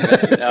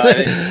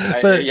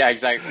 Yeah,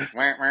 exactly.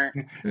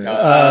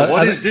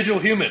 What is digital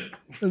human?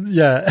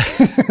 Yeah,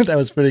 that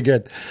was pretty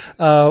good.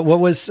 What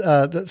was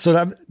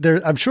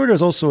I'm sure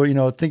there's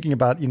also thinking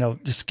about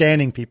just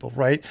scanning people,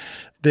 right?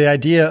 The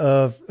idea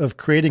of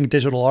creating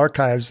digital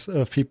archives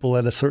of people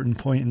at a certain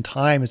point in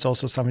time is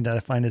also something that I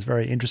find is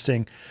very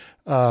interesting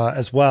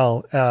as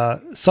well.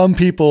 Some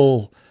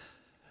people,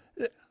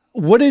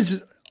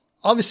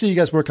 obviously you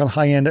guys work on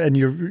high end, and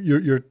you're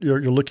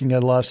looking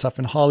at a lot of stuff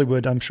in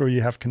Hollywood. I'm sure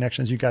you have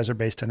connections. You guys are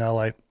based in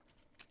LA.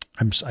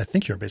 I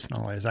think you're based in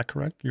LA. Is that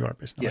correct? You are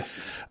based in LA.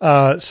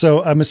 Yes.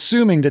 So I'm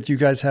assuming that you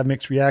guys have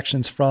mixed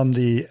reactions from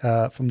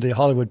the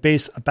Hollywood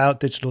base about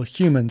digital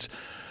humans.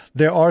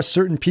 There are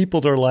certain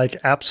people that are like,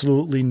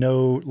 absolutely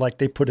no, like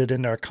they put it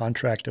in their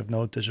contract of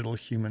no digital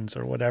humans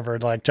or whatever,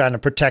 like trying to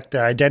protect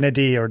their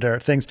identity or their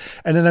things.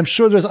 And then I'm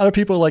sure there's other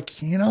people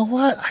like, you know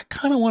what? I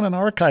kind of want an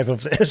archive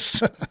of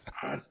this.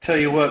 I'll tell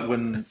you what,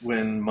 when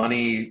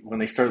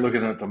they start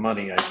looking at the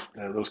money,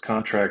 those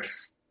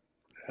contracts,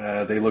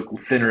 they look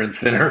thinner and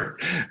thinner.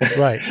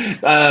 Right.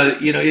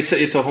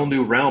 It's a whole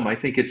new realm. I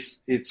think it's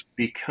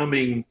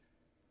becoming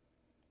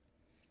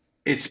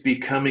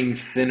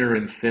thinner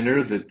and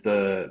thinner,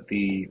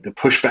 the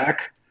pushback,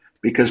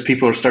 because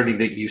people are starting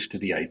to get used to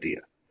the idea.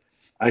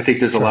 I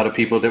think there's a lot of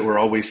people that were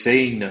always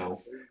saying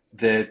no,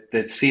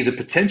 that see the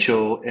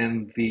potential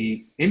and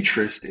the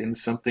interest in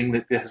something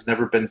that has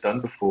never been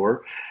done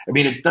before. I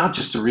mean, it's not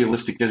just a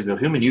realistic digital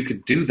human. You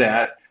could do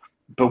that,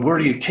 but where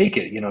do you take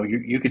it?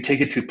 You could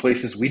take it to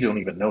places we don't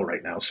even know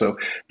right now. So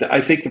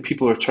I think that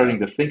people are starting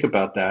to think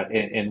about that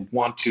and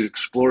want to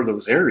explore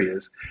those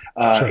areas,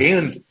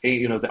 and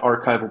the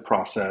archival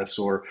process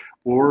or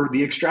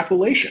the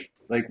extrapolation.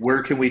 Like,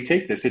 where can we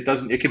take this? It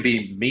can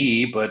be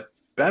me, but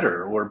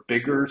better or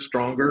bigger,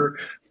 stronger,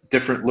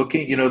 different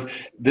looking.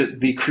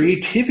 The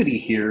creativity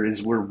here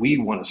is where we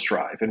want to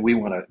strive, and we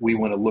want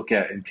to look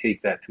at and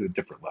take that to a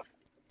different level.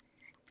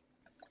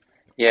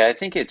 Yeah, I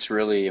think it's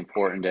really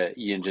important to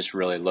just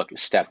really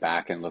step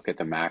back and look at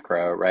the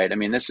macro, right? I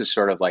mean, this is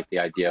sort of like the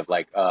idea of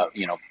like,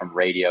 from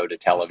radio to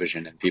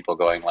television and people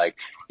going like,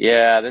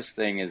 yeah, this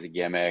thing is a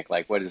gimmick.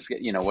 Like, what's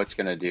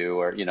going to do?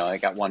 Or, I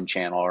got one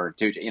channel or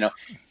two,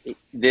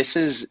 this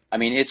is, I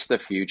mean, it's the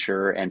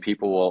future and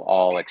people will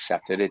all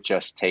accept it. It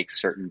just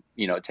takes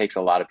it takes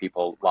a lot of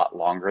people a lot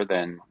longer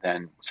than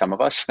some of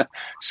us.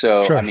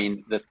 So, I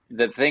mean,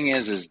 the thing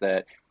is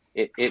that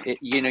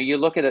you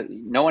look at it,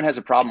 no one has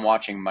a problem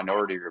watching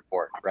Minority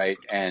Report, right?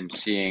 And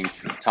seeing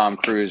Tom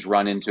Cruise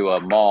run into a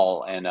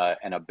mall and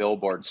a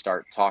billboard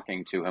start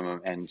talking to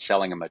him and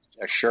selling him a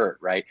shirt,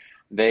 right?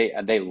 They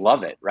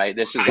love it, right?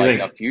 This is like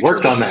a future.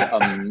 Worked on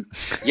that.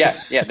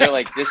 Yeah. They're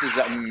like, this is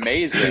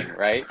amazing,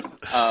 right?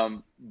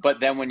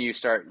 But then when you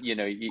start,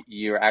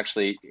 you're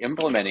actually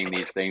implementing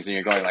these things and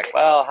you're going like,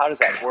 well, how does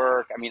that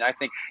work? I mean,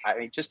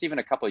 just even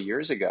a couple of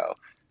years ago,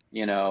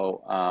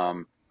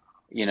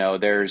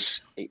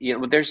 there's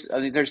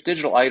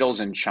digital idols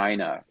in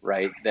China,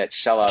 right, that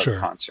sell out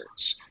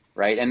concerts.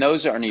 right? And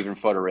those aren't even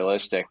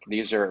photorealistic.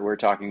 We're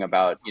talking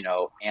about,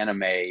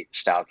 anime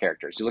style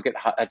characters. You look at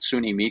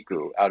Hatsune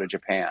Miku out of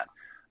Japan.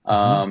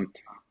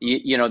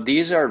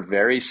 These are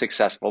very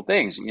successful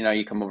things.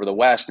 You come over to the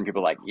West and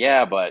people are like,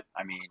 yeah, but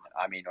I mean,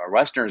 are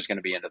Westerners going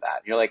to be into that?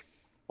 And you're like,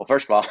 well,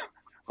 first of all,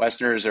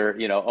 Westerners are,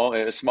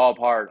 only a small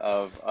part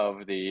of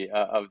the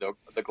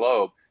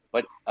globe,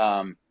 but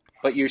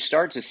you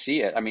start to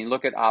see it. I mean,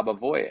 look at ABBA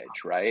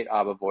Voyage, right?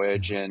 ABBA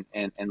Voyage in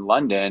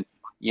London,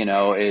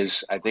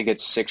 is, I think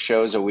it's 6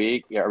 shows a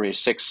week, or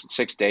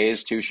 6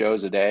 days, 2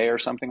 shows a day or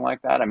something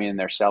like that. I mean,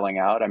 they're selling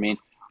out. I mean,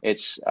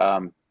 it's,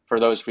 for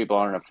those people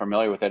who aren't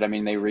familiar with it, I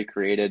mean, they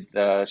recreated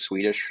the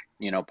Swedish,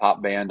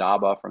 pop band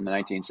ABBA from the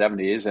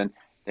 1970s, and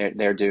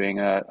they're doing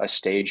a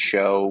stage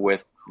show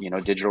with,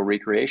 digital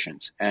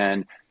recreations.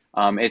 And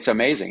it's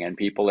amazing, and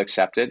people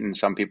accept it, and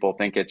some people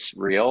think it's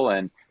real.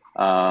 And,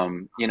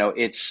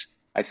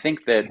 I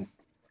think that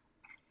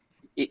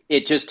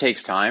it just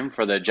takes time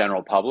for the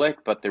general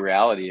public, but the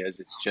reality is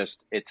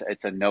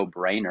it's a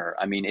no-brainer.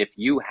 I mean, if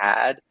you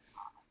had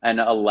an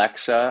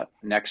Alexa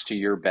next to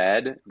your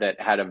bed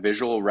that had a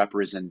visual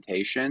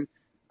representation,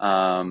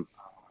 and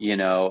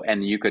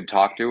you could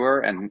talk to her,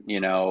 and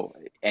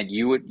and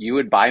you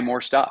would buy more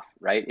stuff,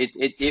 right?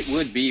 It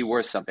would be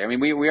worth something. I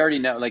mean, we already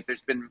know, like,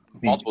 there's been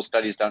multiple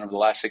studies done over the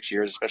last 6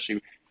 years,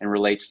 especially in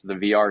relates to the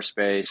VR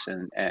space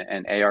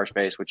and AR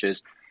space, which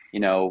is,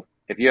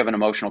 if you have an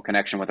emotional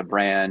connection with a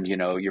brand,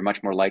 you're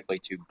much more likely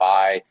to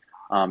buy.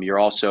 You're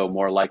also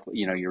more likely,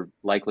 you're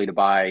likely to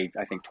buy,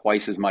 I think,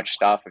 twice as much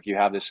stuff if you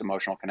have this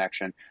emotional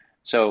connection.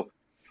 So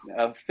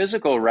a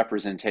physical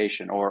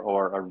representation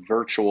or a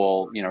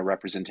virtual,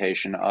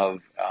 representation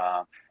of,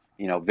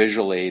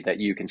 visually that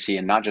you can see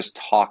and not just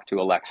talk to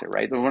Alexa,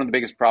 right? One of the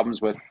biggest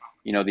problems with,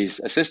 these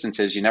assistants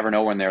is you never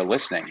know when they're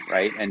listening,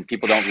 right? And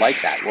people don't like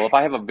that. Well, if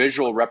I have a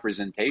visual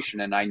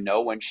representation and I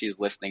know when she's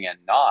listening and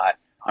not,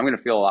 I'm going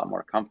to feel a lot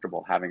more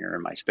comfortable having her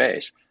in my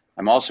space.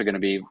 I'm also going to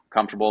be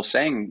comfortable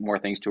saying more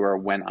things to her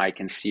when I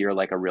can see her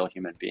like a real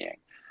human being.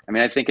 I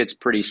mean, I think it's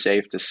pretty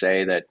safe to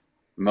say that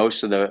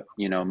most of the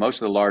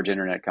large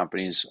internet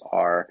companies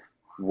are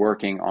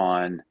working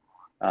on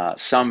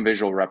some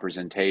visual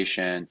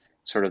representation,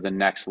 sort of the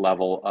next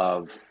level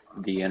of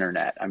the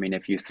internet. I mean,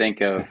 if you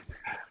think of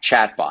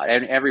chatbot,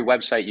 and every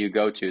website you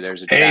go to,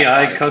 there's a chatbot.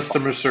 AI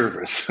customer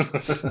service.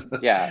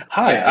 Yeah.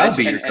 Hi, I'll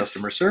be your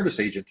customer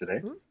service agent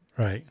today.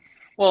 Right.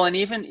 Well, and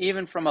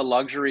even from a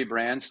luxury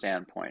brand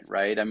standpoint,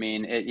 right? I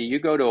mean, you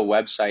go to a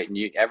website and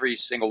every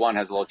single one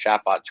has a little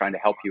chatbot trying to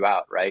help you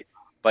out, right?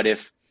 But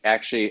if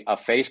actually a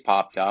face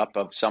popped up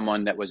of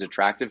someone that was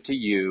attractive to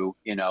you,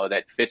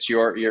 that fits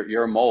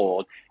your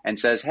mold and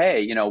says,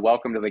 hey,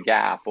 welcome to the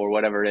Gap or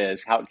whatever it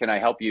is. How can I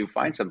help you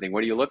find something?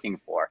 What are you looking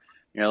for?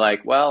 You're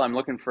like, well, I'm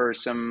looking for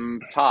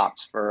some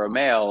tops for a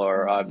male,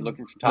 or I'm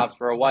looking for tops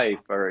for a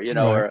wife, or,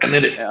 or,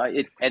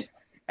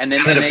 and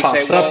then it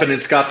pops up and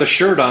it's got the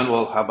shirt on.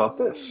 Well, how about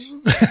this?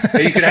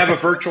 And you could have a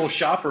virtual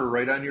shopper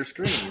right on your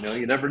screen.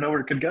 You never know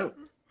where it could go.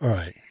 All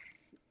right.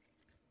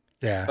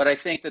 Yeah. But I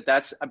think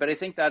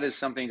that is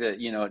something that,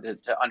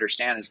 to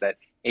understand, is that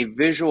a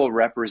visual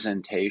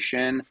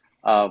representation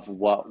of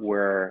what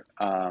we're,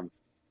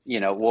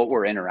 what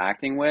we're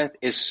interacting with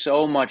is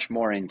so much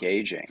more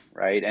engaging,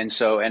 right? And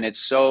it's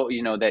so,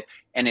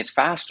 and it's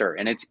faster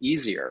and it's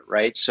easier,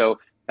 right? So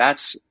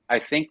I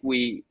think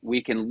we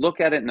can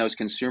look at it in those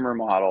consumer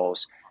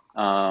models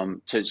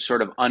to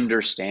sort of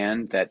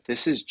understand that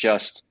this is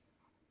just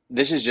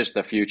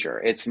the future.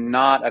 It's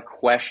not a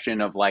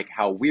question of like,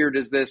 how weird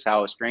is this?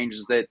 How strange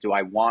is it? Do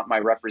I want my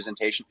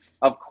representation?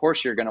 Of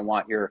course, you're going to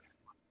want your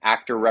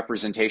actor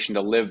representation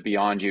to live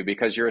beyond you,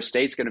 because your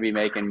estate's going to be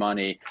making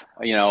money,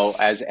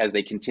 as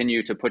they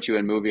continue to put you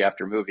in movie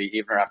after movie,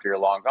 even after you're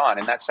long gone.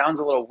 And that sounds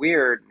a little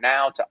weird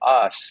now to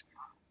us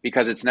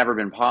because it's never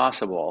been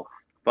possible.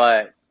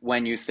 But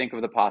when you think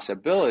of the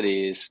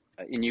possibilities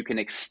and you can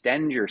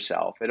extend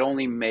yourself,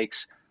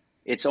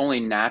 it's only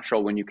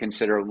natural when you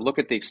look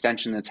at the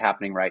extension that's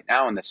happening right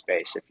now in this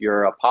space. If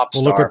you're a pop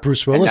star. Well, look what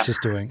Bruce Willis is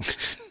doing.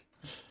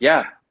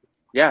 Yeah.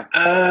 Yeah.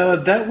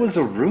 That was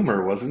a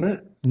rumor, wasn't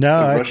it?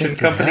 No, the Russian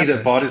company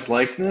that bought his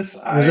likeness.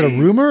 Was it a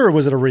rumor or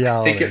was it a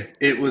reality? I think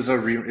it was a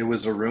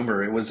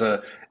rumor. It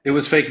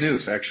was fake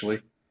news,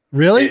 actually.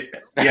 Really?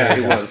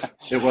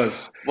 It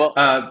was. Well,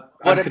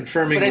 I'm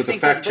confirming with a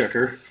fact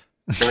checker,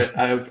 but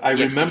I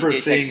remember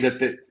seeing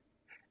that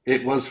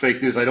it was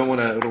fake news. I don't want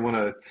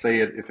to say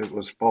it if it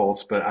was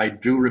false, but I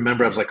do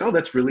remember. I was like, oh,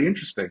 that's really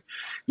interesting.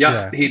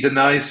 Yeah. He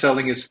denies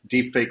selling his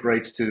deep fake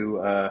rights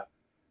to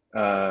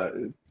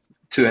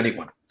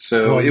anyone.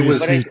 So it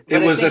was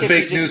a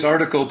fake news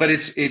article, but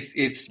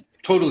it's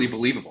totally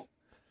believable.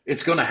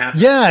 It's going to happen.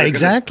 Yeah,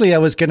 exactly. I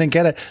was going to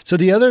get it. So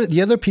the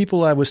other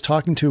people I was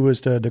talking to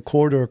was the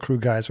Corridor Crew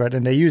guys, right?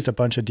 And they used a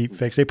bunch of deep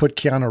fakes. They put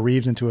Keanu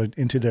Reeves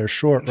into their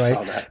short,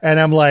 right? And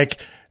I'm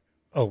like,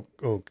 oh,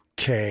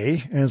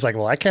 okay. And it's like,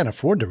 well, I can't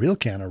afford the real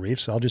Keanu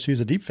Reeves, so I'll just use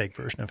a deep fake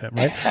version of him,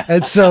 right?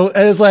 And so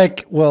it's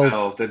like,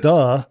 well,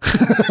 duh.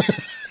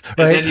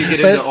 right? And then you get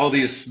into all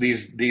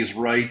these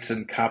rights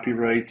and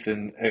copyrights,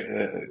 and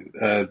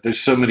there's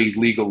so many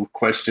legal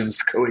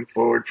questions going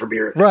forward from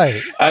here.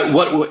 Right.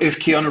 What if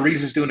Keanu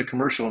Reeves is doing a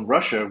commercial in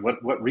Russia?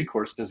 What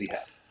recourse does he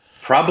have?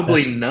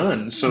 Probably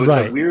none. So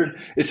it's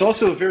it's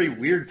also a very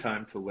weird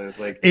time to live.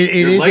 Like it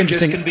your is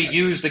likeness interesting. Can be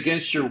used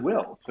against your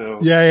will. So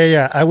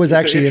yeah. I was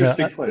actually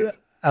place.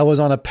 I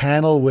was on a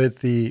panel with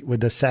the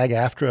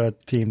SAG-AFTRA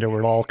team that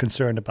were all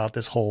concerned about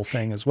this whole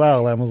thing as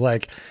well. And was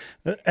like,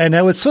 and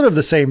that was sort of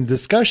the same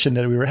discussion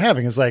that we were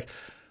having. It's like,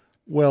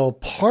 well,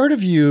 part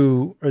of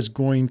you is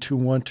going to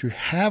want to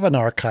have an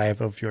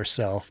archive of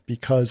yourself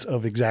because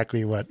of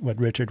exactly what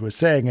Richard was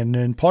saying. And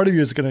then part of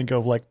you is going to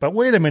go like, but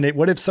wait a minute,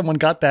 what if someone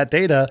got that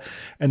data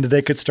and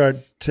they could start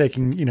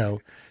taking,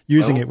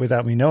 using it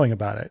without me knowing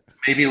about it?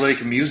 Maybe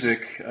like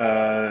music,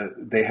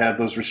 they have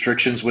those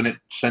restrictions when it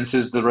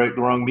senses the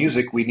wrong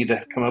music. We need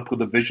to come up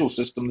with a visual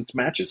system that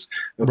matches.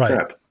 Oh, right.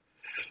 Crap.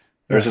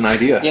 There's an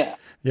idea.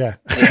 Yeah.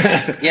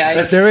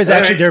 There is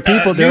actually, there are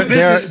people, new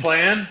business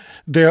plan.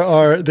 There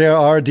are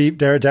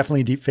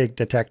definitely deep fake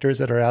detectors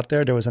that are out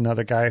there. There was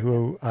another guy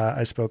who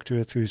I spoke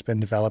to who's been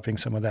developing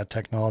some of that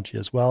technology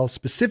as well,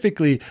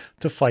 specifically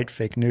to fight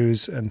fake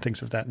news and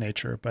things of that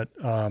nature. But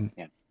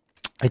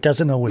it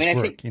doesn't always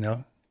work,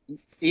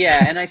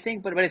 Yeah, and I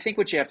think, but I think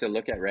what you have to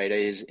look at, right,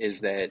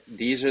 is that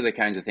these are the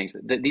kinds of things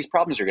that these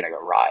problems are going to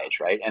rise,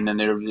 right, and then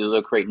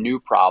they'll create new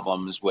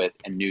problems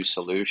and new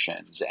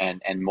solutions,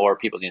 and more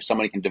people.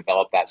 Somebody can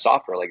develop that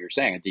software, like you're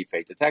saying, a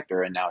deepfake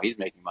detector, and now he's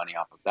making money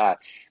off of that.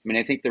 I mean,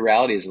 I think the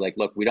reality is like,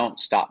 look, we don't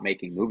stop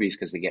making movies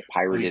because they get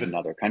pirated in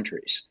other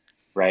countries,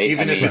 right?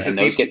 And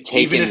those get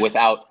taken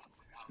without.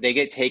 They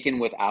get taken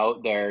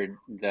without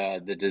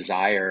the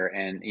desire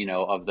and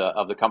of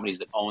the companies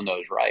that own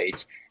those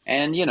rights.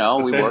 And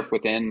we work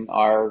within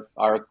our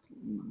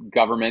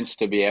governments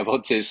to be able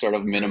to sort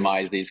of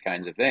minimize these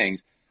kinds of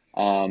things.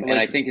 And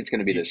I think it's going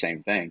to be the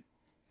same thing.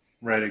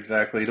 Right,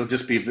 exactly. It'll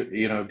just be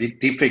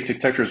deepfake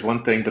detector is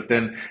one thing, but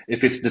then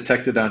if it's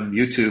detected on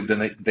YouTube, then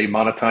they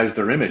monetize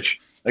their image.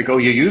 Like, oh,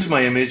 you use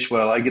my image,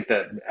 well, I get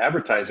that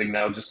advertising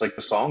now, just like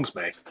the songs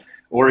may.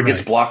 Or it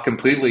gets blocked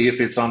completely if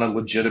it's on a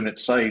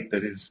legitimate site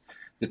that is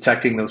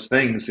detecting those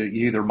things.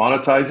 You either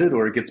monetize it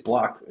or it gets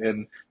blocked.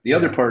 And the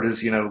other part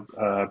is,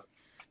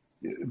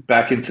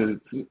 back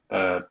into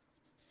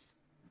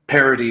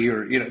parody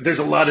or, there's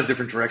a lot of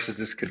different directions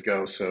this could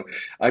go. So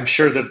I'm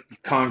sure that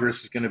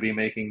Congress is going to be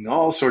making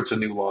all sorts of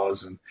new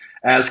laws and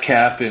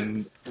ASCAP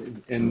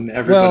and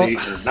everybody.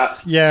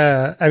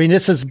 Yeah. I mean,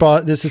 this has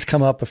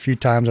come up a few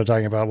times. We're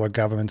talking about what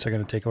governments are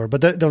going to take over.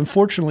 But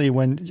unfortunately,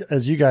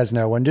 as you guys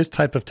know, when this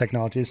type of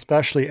technology,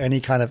 especially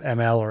any kind of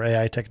ML or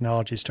AI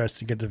technology starts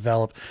to get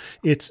developed,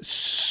 it's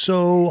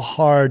so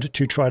hard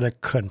to try to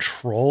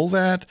control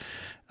that.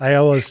 I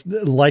always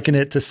liken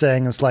it to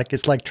saying it's like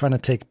trying to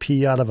take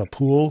pee out of a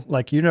pool.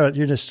 Like, you're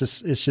just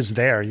it's just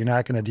there. You're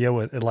not going to deal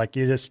with it. Like,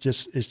 it's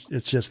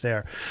just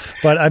there.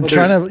 But I'm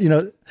trying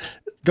to,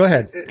 go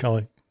ahead,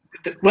 Cully.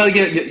 Well,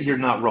 yeah, you're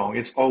not wrong.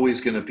 It's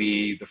always going to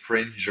be the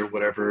fringe or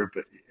whatever,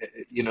 but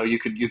you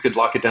could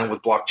lock it down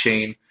with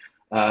blockchain.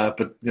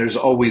 But there's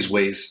always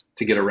ways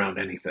to get around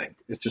anything.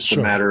 It's just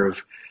a matter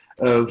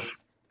of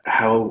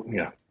how,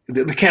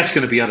 the cat's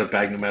going to be out of the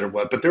bag no matter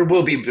what, but there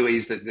will be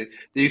ways that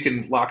you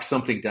can lock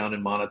something down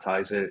and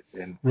monetize it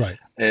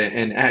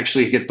and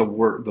actually get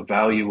the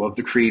value of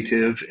the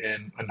creative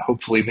and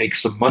hopefully make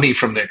some money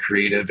from that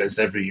creative, as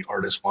every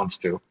artist wants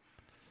to.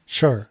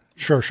 Sure.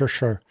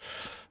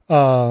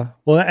 Well,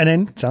 and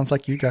then it sounds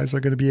like you guys are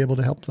going to be able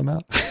to help them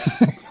out.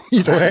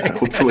 Either way.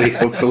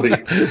 Hopefully.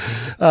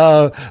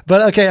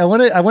 But okay, I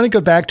want to go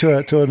back to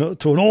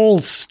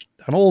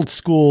an old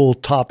school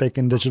topic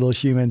in Digital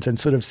Humans and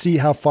sort of see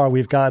how far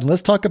we've gotten.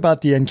 Let's talk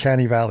about the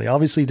Uncanny Valley.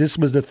 Obviously, this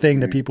was the thing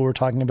that people were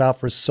talking about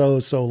for so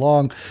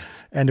long.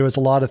 And there was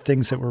a lot of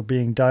things that were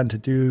being done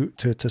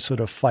to sort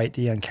of fight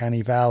the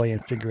Uncanny Valley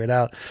and figure it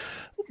out.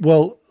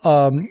 Well,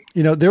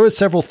 there were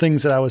several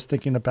things that I was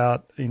thinking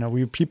about.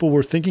 People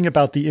were thinking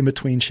about the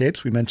in-between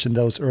shapes. We mentioned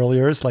those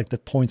earlier. It's like the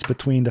points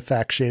between the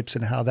fact shapes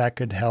and how that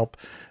could help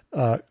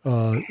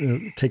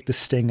take the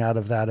sting out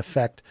of that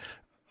effect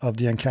of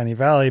the Uncanny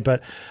Valley.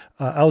 But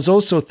I was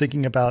also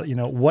thinking about,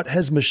 what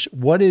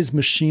is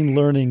machine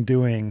learning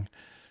doing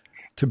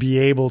to be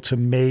able to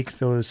make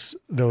those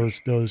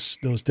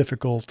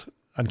difficult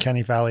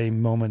Uncanny Valley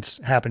moments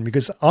happen?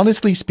 Because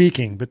honestly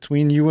speaking,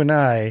 between you and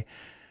I,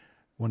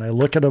 when I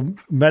look at a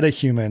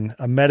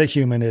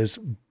metahuman is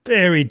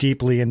very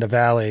deeply in the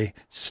valley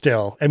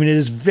still. I mean, it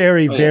is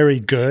very, very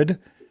good.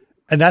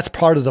 And that's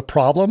part of the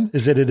problem,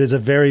 is that it is a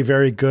very,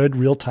 very good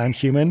real-time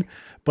human,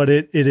 but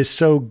it is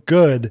so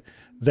good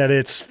that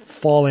it's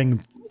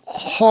falling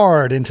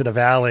hard into the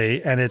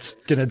valley, and it's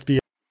going to be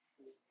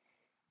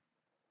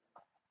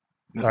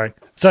Sorry.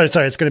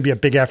 It's going to be a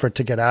big effort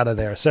to get out of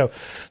there. So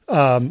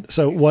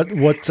what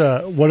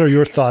are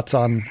your thoughts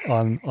on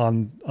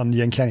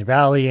the Uncanny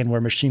Valley and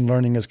where machine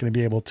learning is going to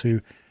be able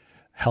to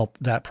help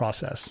that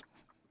process?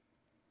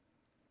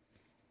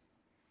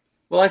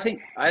 Well, I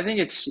think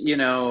it's,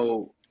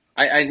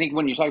 I think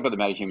when you talk about the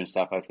metahuman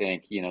stuff, I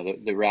think,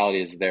 the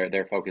reality is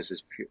their focus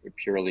is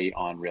purely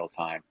on real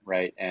time,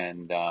 right?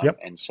 And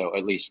so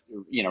at least,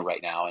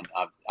 right now, and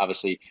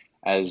obviously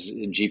as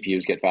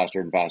GPUs get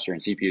faster and faster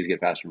and CPUs get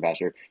faster and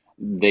faster,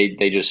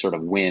 they just sort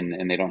of win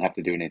and they don't have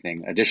to do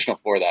anything additional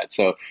for that.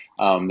 So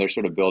they're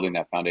sort of building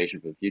that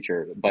foundation for the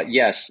future. But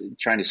yes,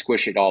 trying to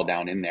squish it all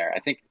down in there. I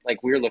think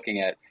like we're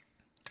looking at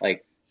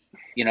like,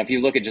 if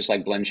you look at just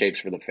like blend shapes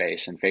for the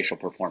face and facial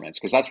performance,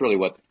 because that's really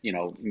what,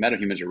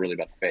 metahumans are really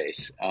about the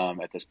face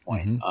at this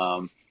point.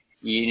 Mm-hmm.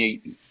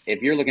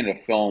 If you're looking at a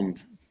film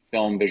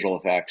visual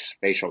effects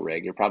facial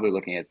rig, you're probably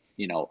looking at,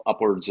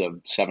 upwards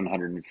of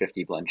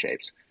 750 blend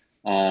shapes.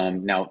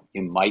 Now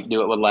you might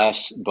do it with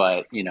less,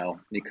 but,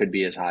 it could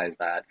be as high as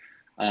that.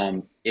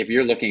 If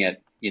you're looking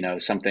at,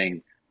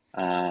 something,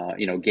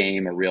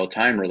 game or real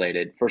time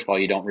related, first of all,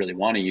 you don't really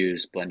want to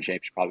use blend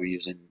shapes. You're probably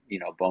using,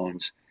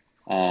 bones,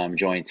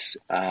 joints,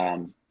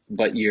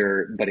 but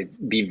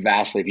it'd be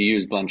vastly, if you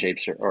use blend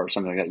shapes or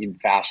something like that, you'd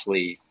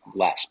vastly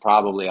less,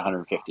 probably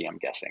 150, I'm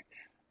guessing.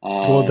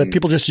 Well, that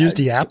people just use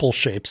the apple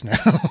shapes now.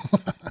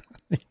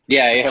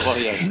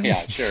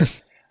 Yeah, sure.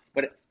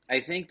 But I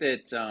think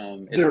that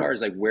as far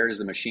as like where does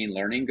the machine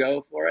learning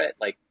go for it,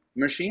 like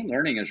machine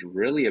learning is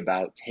really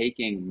about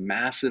taking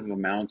massive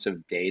amounts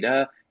of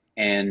data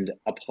and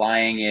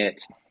applying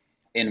it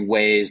in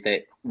ways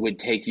that would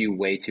take you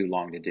way too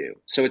long to do.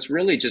 So it's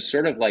really just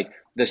sort of like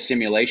the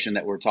simulation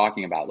that we're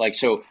talking about. Like,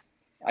 so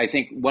I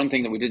think one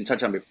thing that we didn't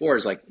touch on before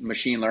is like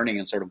machine learning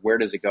and sort of where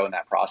does it go in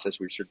that process?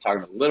 We were sort of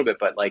talking about a little bit,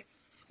 but like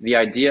the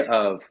idea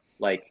of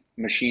like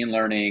machine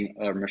learning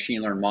or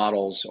machine learned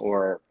models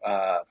or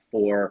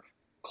for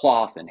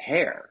cloth and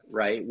hair,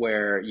 right?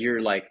 Where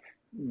you're like,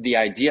 the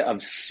idea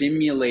of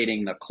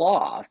simulating the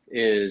cloth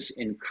is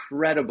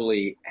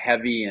incredibly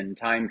heavy and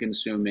time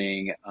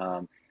consuming.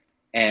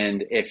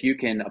 And if you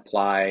can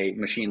apply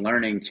machine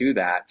learning to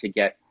that to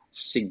get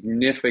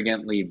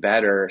significantly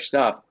better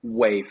stuff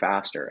way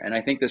faster. And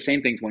I think the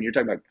same thing when you're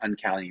talking about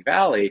Uncanny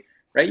Valley,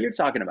 right? You're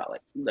talking about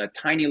like the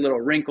tiny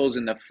little wrinkles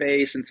in the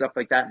face and stuff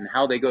like that and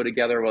how they go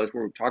together. Well,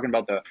 we're talking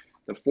about the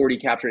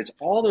 4D capture. It's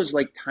all those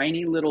like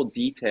tiny little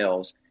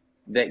details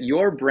that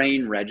your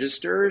brain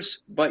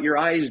registers, but your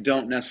eyes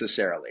don't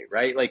necessarily,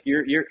 right? Like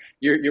your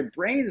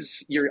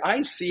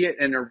eyes see it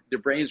and the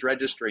brain's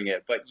registering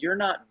it, but you're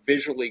not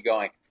visually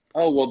going,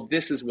 oh, well,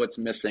 this is what's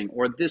missing,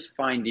 or this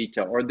fine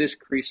detail, or this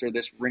crease, or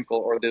this wrinkle,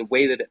 or the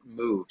way that it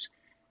moves.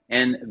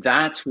 And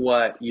that's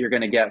what you're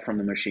going to get from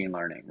the machine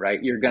learning,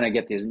 right? You're going to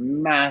get this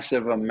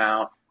massive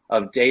amount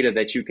of data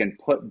that you can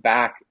put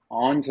back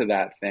onto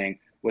that thing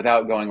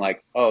without going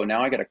like, oh,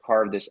 now I got to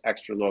carve this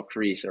extra little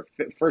crease, or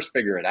first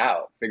figure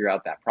out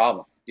that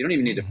problem. You don't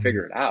even need to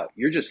figure it out.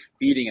 You're just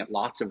feeding it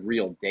lots of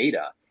real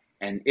data,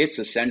 and it's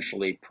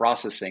essentially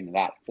processing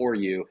that for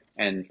you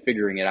and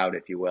figuring it out,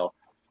 if you will.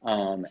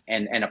 And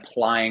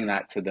applying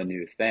that to the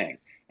new thing.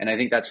 And I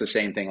think that's the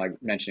same thing, like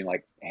mentioning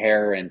like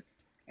hair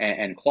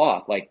and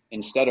cloth, like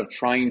instead of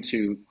trying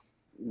to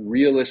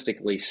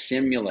realistically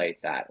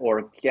simulate that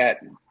or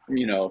get,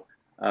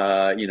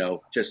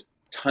 just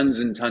tons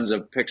and tons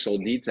of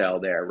pixel detail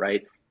there,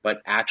 right?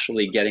 But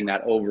actually getting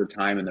that over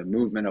time and the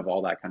movement of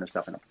all that kind of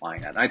stuff and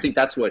applying that. And I think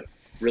that's what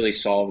really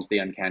solves the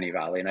Uncanny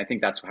Valley. And I think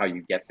that's how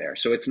you get there.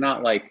 So it's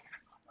not like,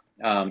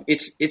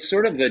 it's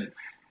sort of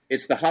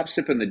it's the hop,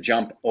 sip, and the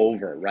jump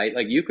over, right?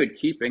 Like you could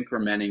keep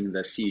incrementing the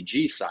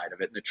CG side of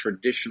it, the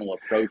traditional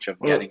approach of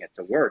getting it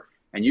to work,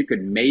 and you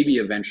could maybe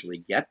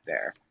eventually get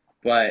there.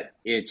 But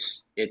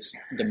it's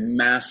the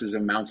massive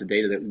amounts of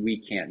data that we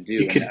can't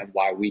do, and that's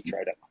why we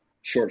try to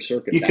short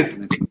circuit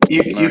that.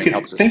 You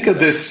could think of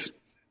this.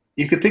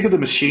 You could think of the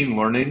machine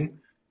learning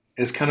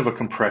as kind of a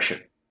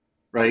compression,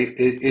 right?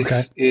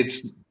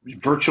 It's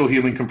virtual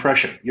human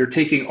compression. You're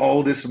taking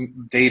all this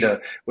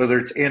data, whether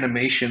it's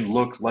animation,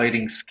 look,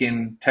 lighting,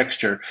 skin,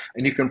 texture,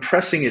 and you're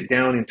compressing it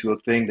down into a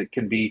thing that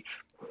can be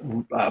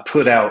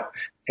put out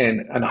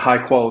in a high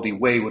quality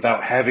way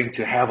without having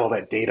to have all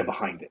that data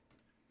behind it.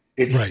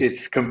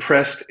 It's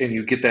compressed and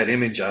you get that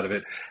image out of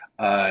it.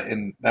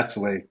 And that's the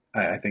way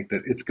I think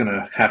that it's going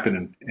to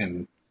happen.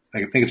 And I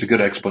think it's a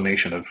good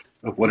explanation of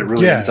what it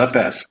really ends up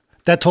as.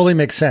 That totally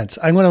makes sense.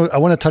 I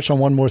want to touch on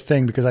one more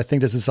thing because I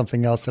think this is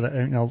something else that,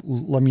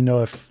 let me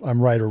know if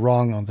I'm right or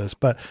wrong on this.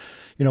 But,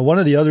 one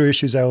of the other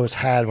issues I always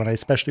had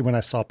especially when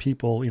I saw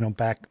people,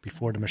 back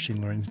before the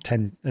machine learning,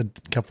 a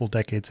couple of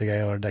decades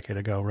ago or a decade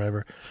ago,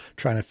 whatever,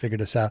 trying to figure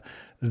this out,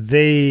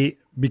 the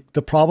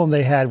problem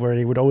they had where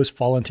they would always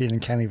fall into an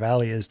Uncanny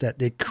Valley is that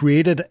they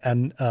created a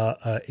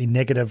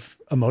negative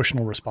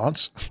emotional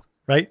response,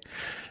 right?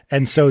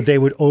 And so they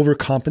would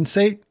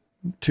overcompensate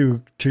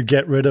to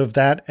get rid of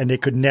that, and they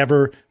could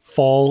never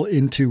fall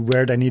into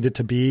where they needed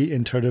to be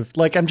in terms of,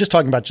 like, I'm just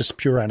talking about just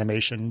pure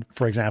animation,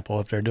 for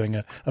example, if they're doing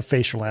a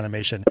facial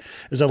animation,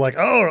 is that like,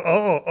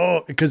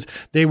 because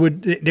they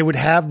would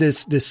have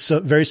this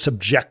very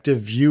subjective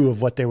view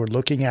of what they were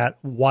looking at,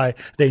 why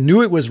they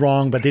knew it was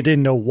wrong, but they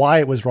didn't know why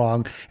it was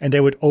wrong. And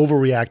they would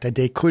overreact, and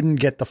they couldn't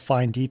get the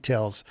fine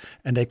details,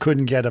 and they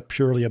couldn't get a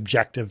purely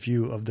objective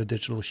view of the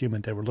digital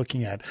human they were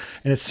looking at.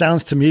 And it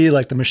sounds to me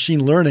like the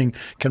machine learning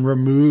can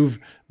remove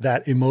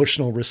that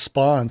emotional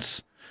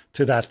response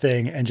to that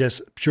thing and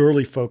just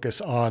purely focus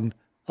on,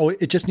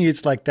 it just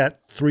needs like that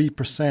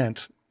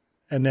 3%,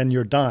 and then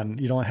you're done.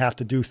 You don't have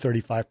to do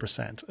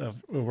 35% of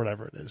or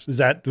whatever it is.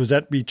 Does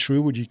that be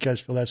true? Would you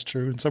guys feel that's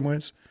true in some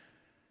ways?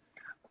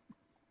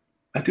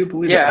 I do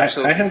believe yeah, it.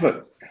 absolutely. I have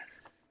a...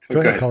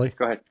 Go ahead, Cully.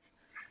 Go ahead.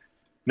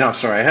 No,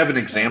 sorry. I have an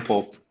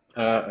example.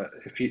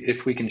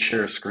 If we can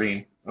share a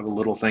screen of a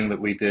little thing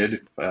that we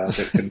did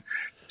that can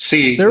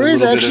see. There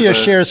is actually a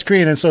share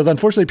screen, and so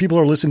unfortunately, people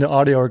who are listening to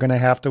audio we're going to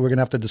have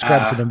to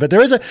describe it to them. But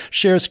there is a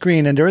share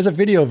screen, and there is a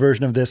video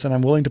version of this, and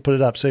I'm willing to put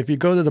it up. So if you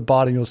go to the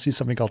bottom, you'll see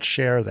something called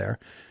share there.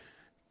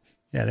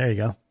 Yeah, there you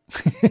go.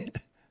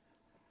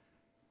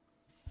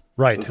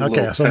 Right.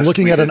 Okay. So I'm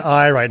looking at an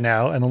eye right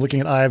now, and I'm looking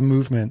at eye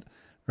movement.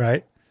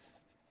 Right.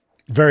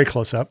 Very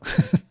close up.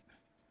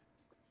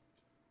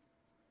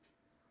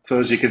 So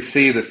as you can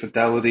see, the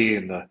fidelity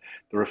and the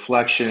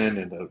reflection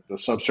and the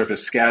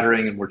subsurface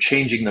scattering, and we're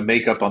changing the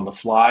makeup on the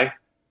fly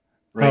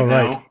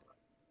now.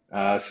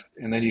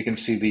 And then you can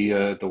see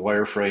the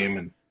wireframe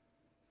and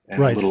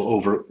a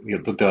little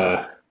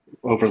the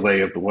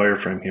overlay of the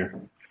wireframe here.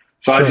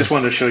 So sure. I just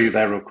wanted to show you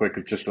that real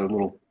quick, just a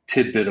little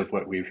tidbit of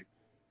what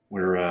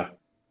we're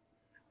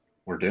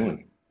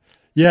doing.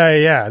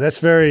 Yeah, that's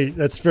very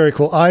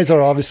cool. Eyes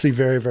are obviously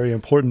very, very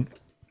important.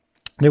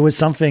 There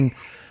was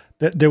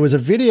a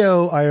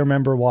video I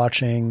remember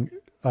watching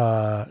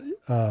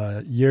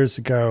years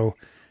ago.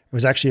 It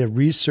was actually a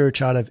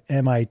research out of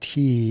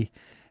MIT,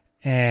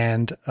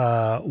 and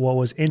what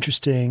was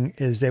interesting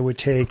is they would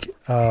take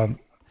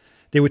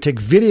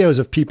videos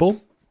of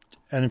people,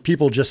 and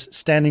people just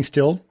standing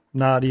still,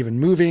 not even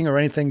moving or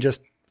anything,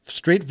 just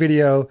straight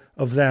video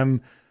of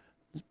them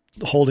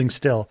holding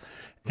still.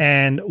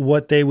 And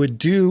what they would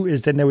do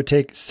is then they would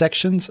take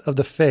sections of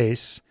the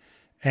face,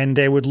 and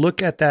they would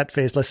look at that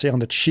face, let's say on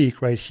the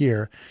cheek right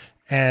here,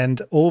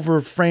 and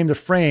over frame to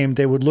frame,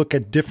 they would look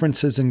at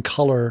differences in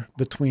color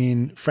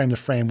between frame to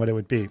frame, what it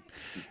would be.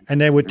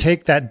 And they would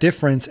take that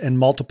difference and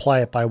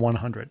multiply it by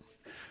 100,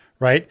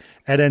 right?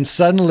 And then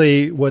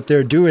suddenly what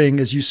they're doing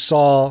is you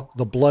saw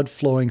the blood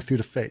flowing through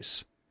the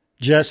face,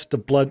 just the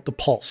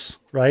pulse,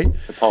 right?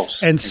 The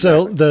pulse. And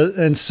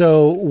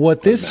so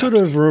what this sort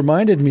of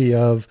reminded me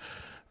of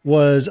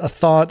was a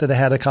thought that I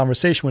had a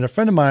conversation with a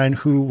friend of mine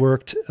who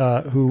worked,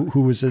 who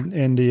was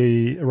in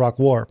the Iraq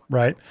War,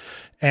 right?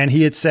 And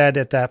he had said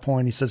at that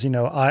point, he says,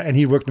 and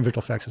he worked in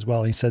visual effects as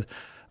well. And he said,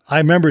 I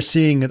remember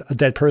seeing a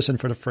dead person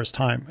for the first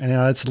time. And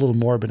it's a little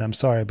morbid, I'm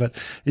sorry, but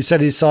he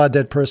said he saw a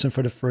dead person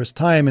for the first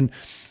time, and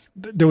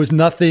there was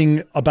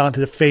nothing about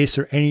the face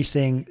or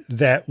anything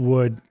that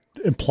would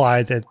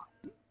imply that,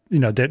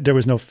 there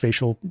was no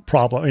facial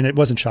problem, and it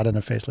wasn't shot in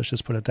the face. Let's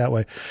just put it that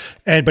way.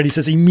 But he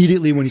says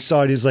immediately when he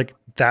saw it, he was like,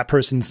 that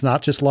person's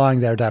not just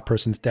lying there. That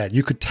person's dead.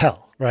 You could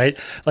tell, right?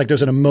 Like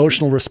there's an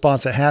emotional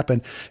response that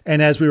happened.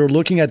 And as we were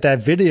looking at that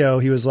video,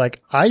 he was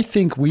like, I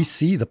think we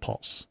see the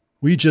pulse.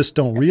 We just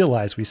don't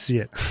realize we see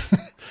it.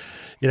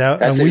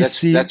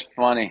 That's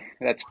funny.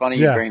 That's funny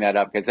you bring that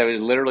up, because I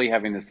was literally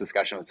having this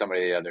discussion with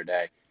somebody the other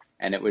day.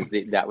 And that was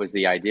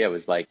the idea. It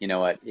was like, you know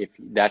what, if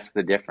that's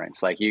the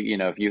difference, like,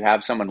 if you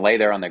have someone lay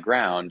there on the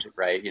ground,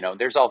 right,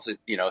 there's also,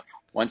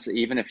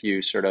 even if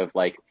you sort of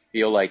like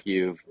feel like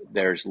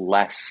there's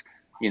less,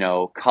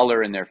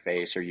 color in their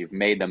face, or you've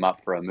made them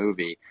up for a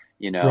movie,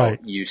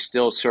 you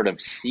still sort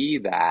of see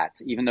that,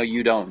 even though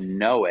you don't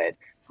know it,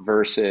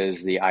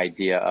 versus the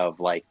idea of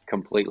like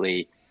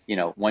completely,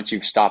 once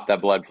you've stopped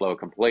that blood flow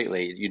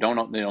completely, you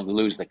don't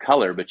lose the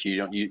color, but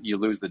you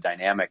lose the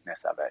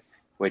dynamicness of it,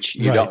 which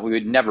we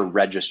would never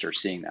register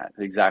seeing that.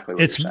 Exactly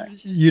what you're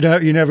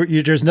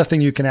saying. There's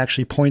nothing you can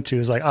actually point to.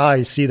 It's like,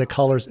 I see the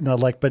colors,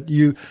 but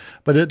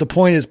the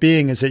point is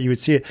that you would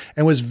see it.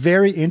 And what's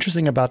very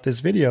interesting about this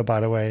video, by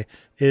the way,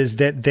 is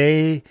that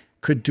they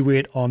could do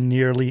it on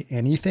nearly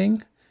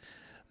anything.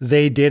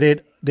 They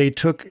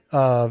took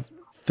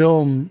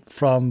film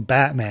from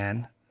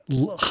Batman,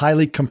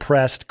 highly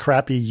compressed,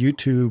 crappy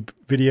YouTube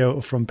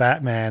video from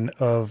Batman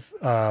of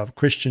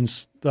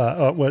Christian's,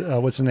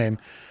 what's the name?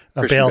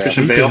 Bale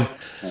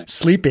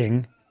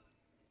sleeping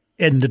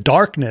in the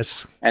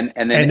darkness, and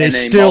they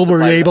still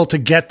were able to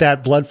get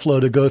that blood flow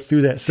to go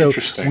through that. So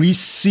we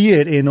see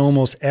it in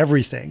almost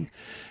everything,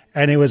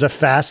 and it was a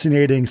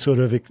fascinating sort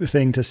of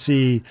thing to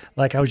see.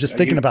 Like I was just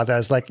thinking about that.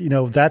 It's like,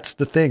 that's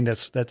the thing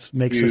that's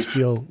makes us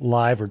feel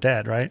live or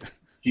dead, right?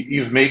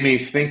 You've made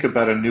me think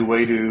about a new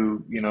way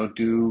to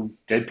do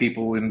dead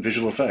people in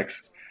visual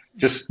effects.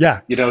 Just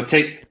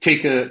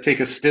take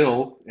a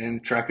still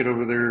and track it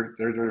over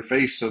their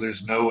face, so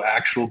there's no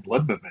actual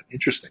blood movement.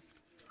 Interesting.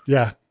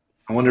 Yeah,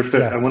 I wonder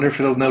if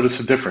they'll notice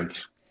a difference.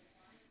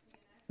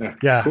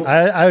 Yeah, cool.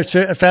 I was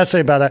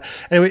fascinated about that.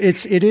 Anyway,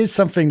 it is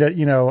something that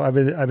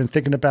I've been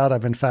thinking about.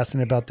 I've been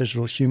fascinated about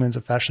digital humans.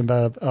 I'm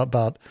fascinated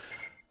about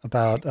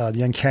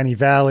the Uncanny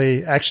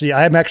Valley. Actually,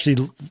 I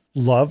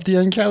love the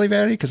Uncanny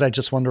Valley because I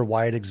just wonder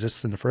why it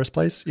exists in the first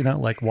place.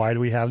 Like why do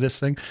we have this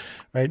thing,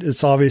 right?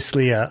 It's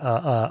obviously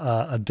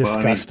a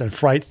disgust and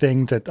fright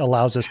thing that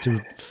allows us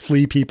to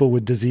flee people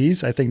with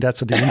disease. I think that's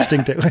the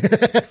instinct.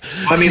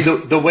 I mean,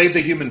 the way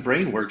the human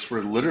brain works,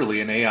 we're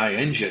literally an AI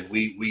engine.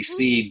 We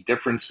see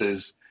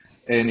differences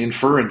and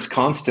inference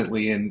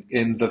constantly,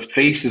 and the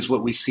face is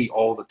what we see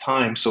all the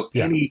time. So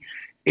any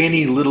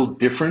little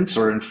difference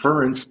or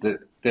inference that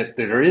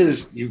there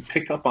is, you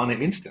pick up on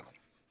it instantly.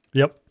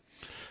 Yep,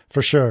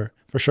 for sure.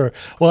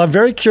 Well, I'm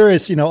very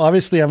curious.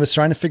 Obviously I was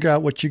trying to figure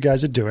out what you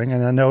guys are doing,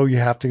 and I know you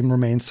have to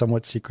remain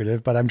somewhat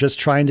secretive, but I'm just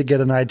trying to get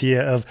an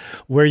idea of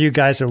where you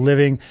guys are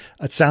living.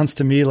 It sounds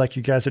to me like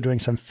you guys are doing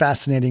some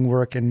fascinating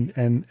work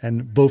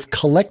and both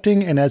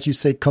collecting and, as you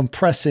say,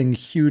 compressing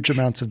huge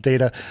amounts of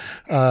data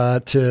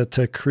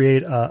to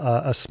create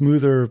a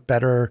smoother,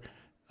 better,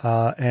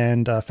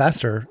 and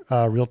faster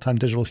real-time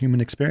digital human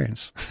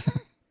experience.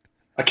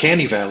 A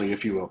canny valley,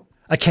 if you will.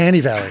 A canny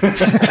valley.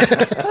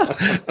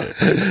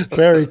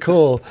 Very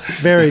cool.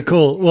 Very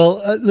cool.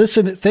 Well,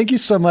 listen, thank you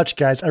so much,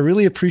 guys. I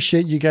really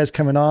appreciate you guys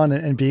coming on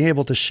and being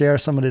able to share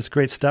some of this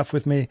great stuff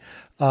with me.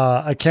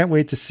 I can't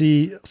wait to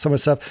see some of the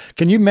stuff.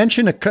 Can you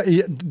mention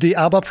the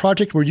ABBA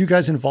project? Were you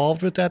guys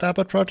involved with that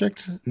ABBA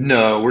project?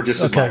 No, we're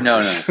just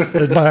admirers. No.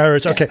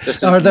 Admirers. Okay.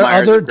 Are there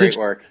other great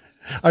work?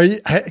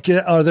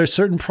 Are there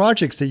certain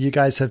projects that you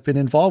guys have been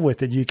involved with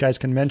that you guys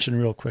can mention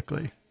real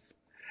quickly?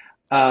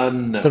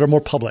 No. That are more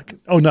public.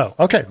 Oh, no.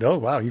 Okay. No,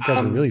 wow. You guys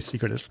are really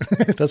secretive.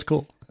 That's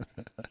cool.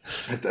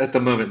 At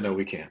the moment, no,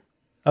 we can't.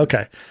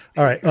 Okay.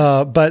 All right.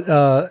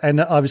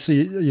 And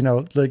obviously,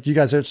 like you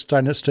guys are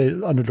trying to stay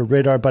under the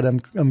radar, but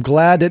I'm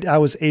glad that I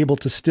was able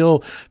to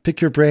still pick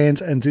your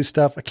brains and do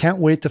stuff. I can't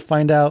wait to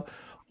find out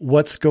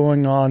what's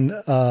going on.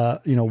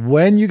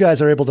 When you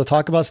guys are able to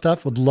talk about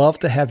stuff, would love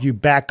to have you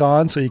back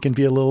on so you can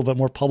be a little bit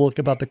more public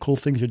about the cool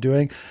things you're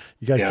doing.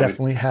 You guys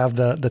definitely have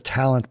the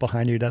talent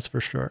behind you. That's for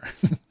sure.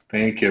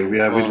 Thank you.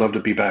 Yeah, we'd love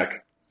to be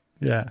back.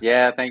 Yeah.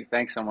 Yeah.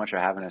 Thanks so much for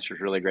having us. It was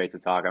really great to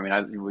talk. I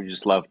mean, we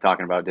just love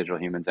talking about digital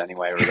humans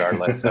anyway,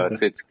 regardless. So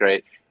it's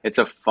great. It's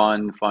a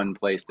fun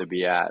place to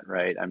be at,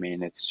 right? I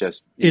mean, it's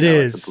just,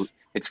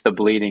 it's the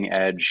bleeding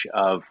edge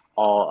of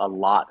a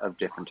lot of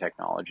different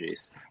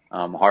technologies,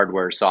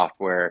 hardware,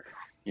 software,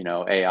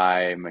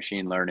 AI,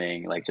 machine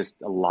learning, like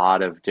just a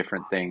lot of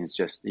different things,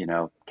 just,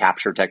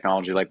 capture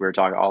technology, like we were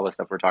talking, all the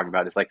stuff we're talking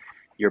about. It's like,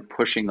 you're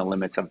pushing the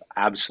limits of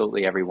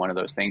absolutely every one of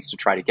those things to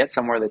try to get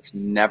somewhere that's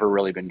never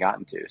really been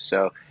gotten to.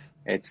 So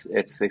it's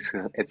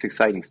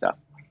exciting stuff.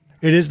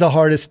 It is the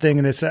hardest thing,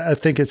 and I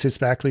think it's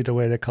exactly the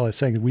way that Kyle is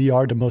saying. We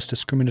are the most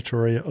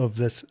discriminatory of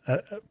this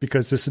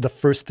because this is the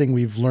first thing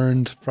we've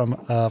learned from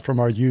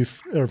our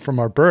youth or from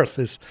our birth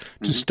is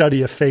to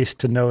study a face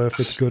to know if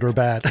it's good or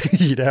bad.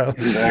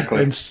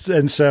 Exactly.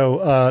 And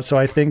so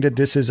I think that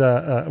this is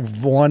a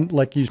one,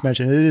 like you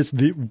mentioned, it is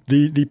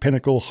the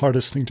pinnacle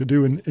hardest thing to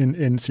do in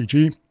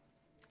CG.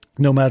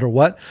 No matter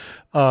what,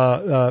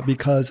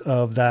 because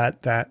of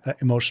that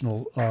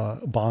emotional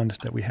bond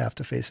that we have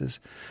to faces.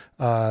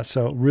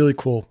 So really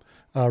cool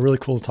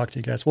to talk to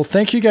you guys. Well,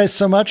 thank you guys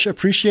so much.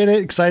 Appreciate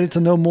it. Excited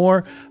to know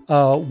more.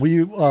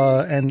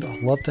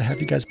 And love to have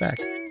you guys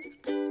back.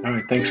 All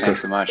right.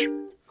 Thanks so much.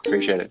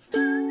 Appreciate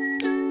it.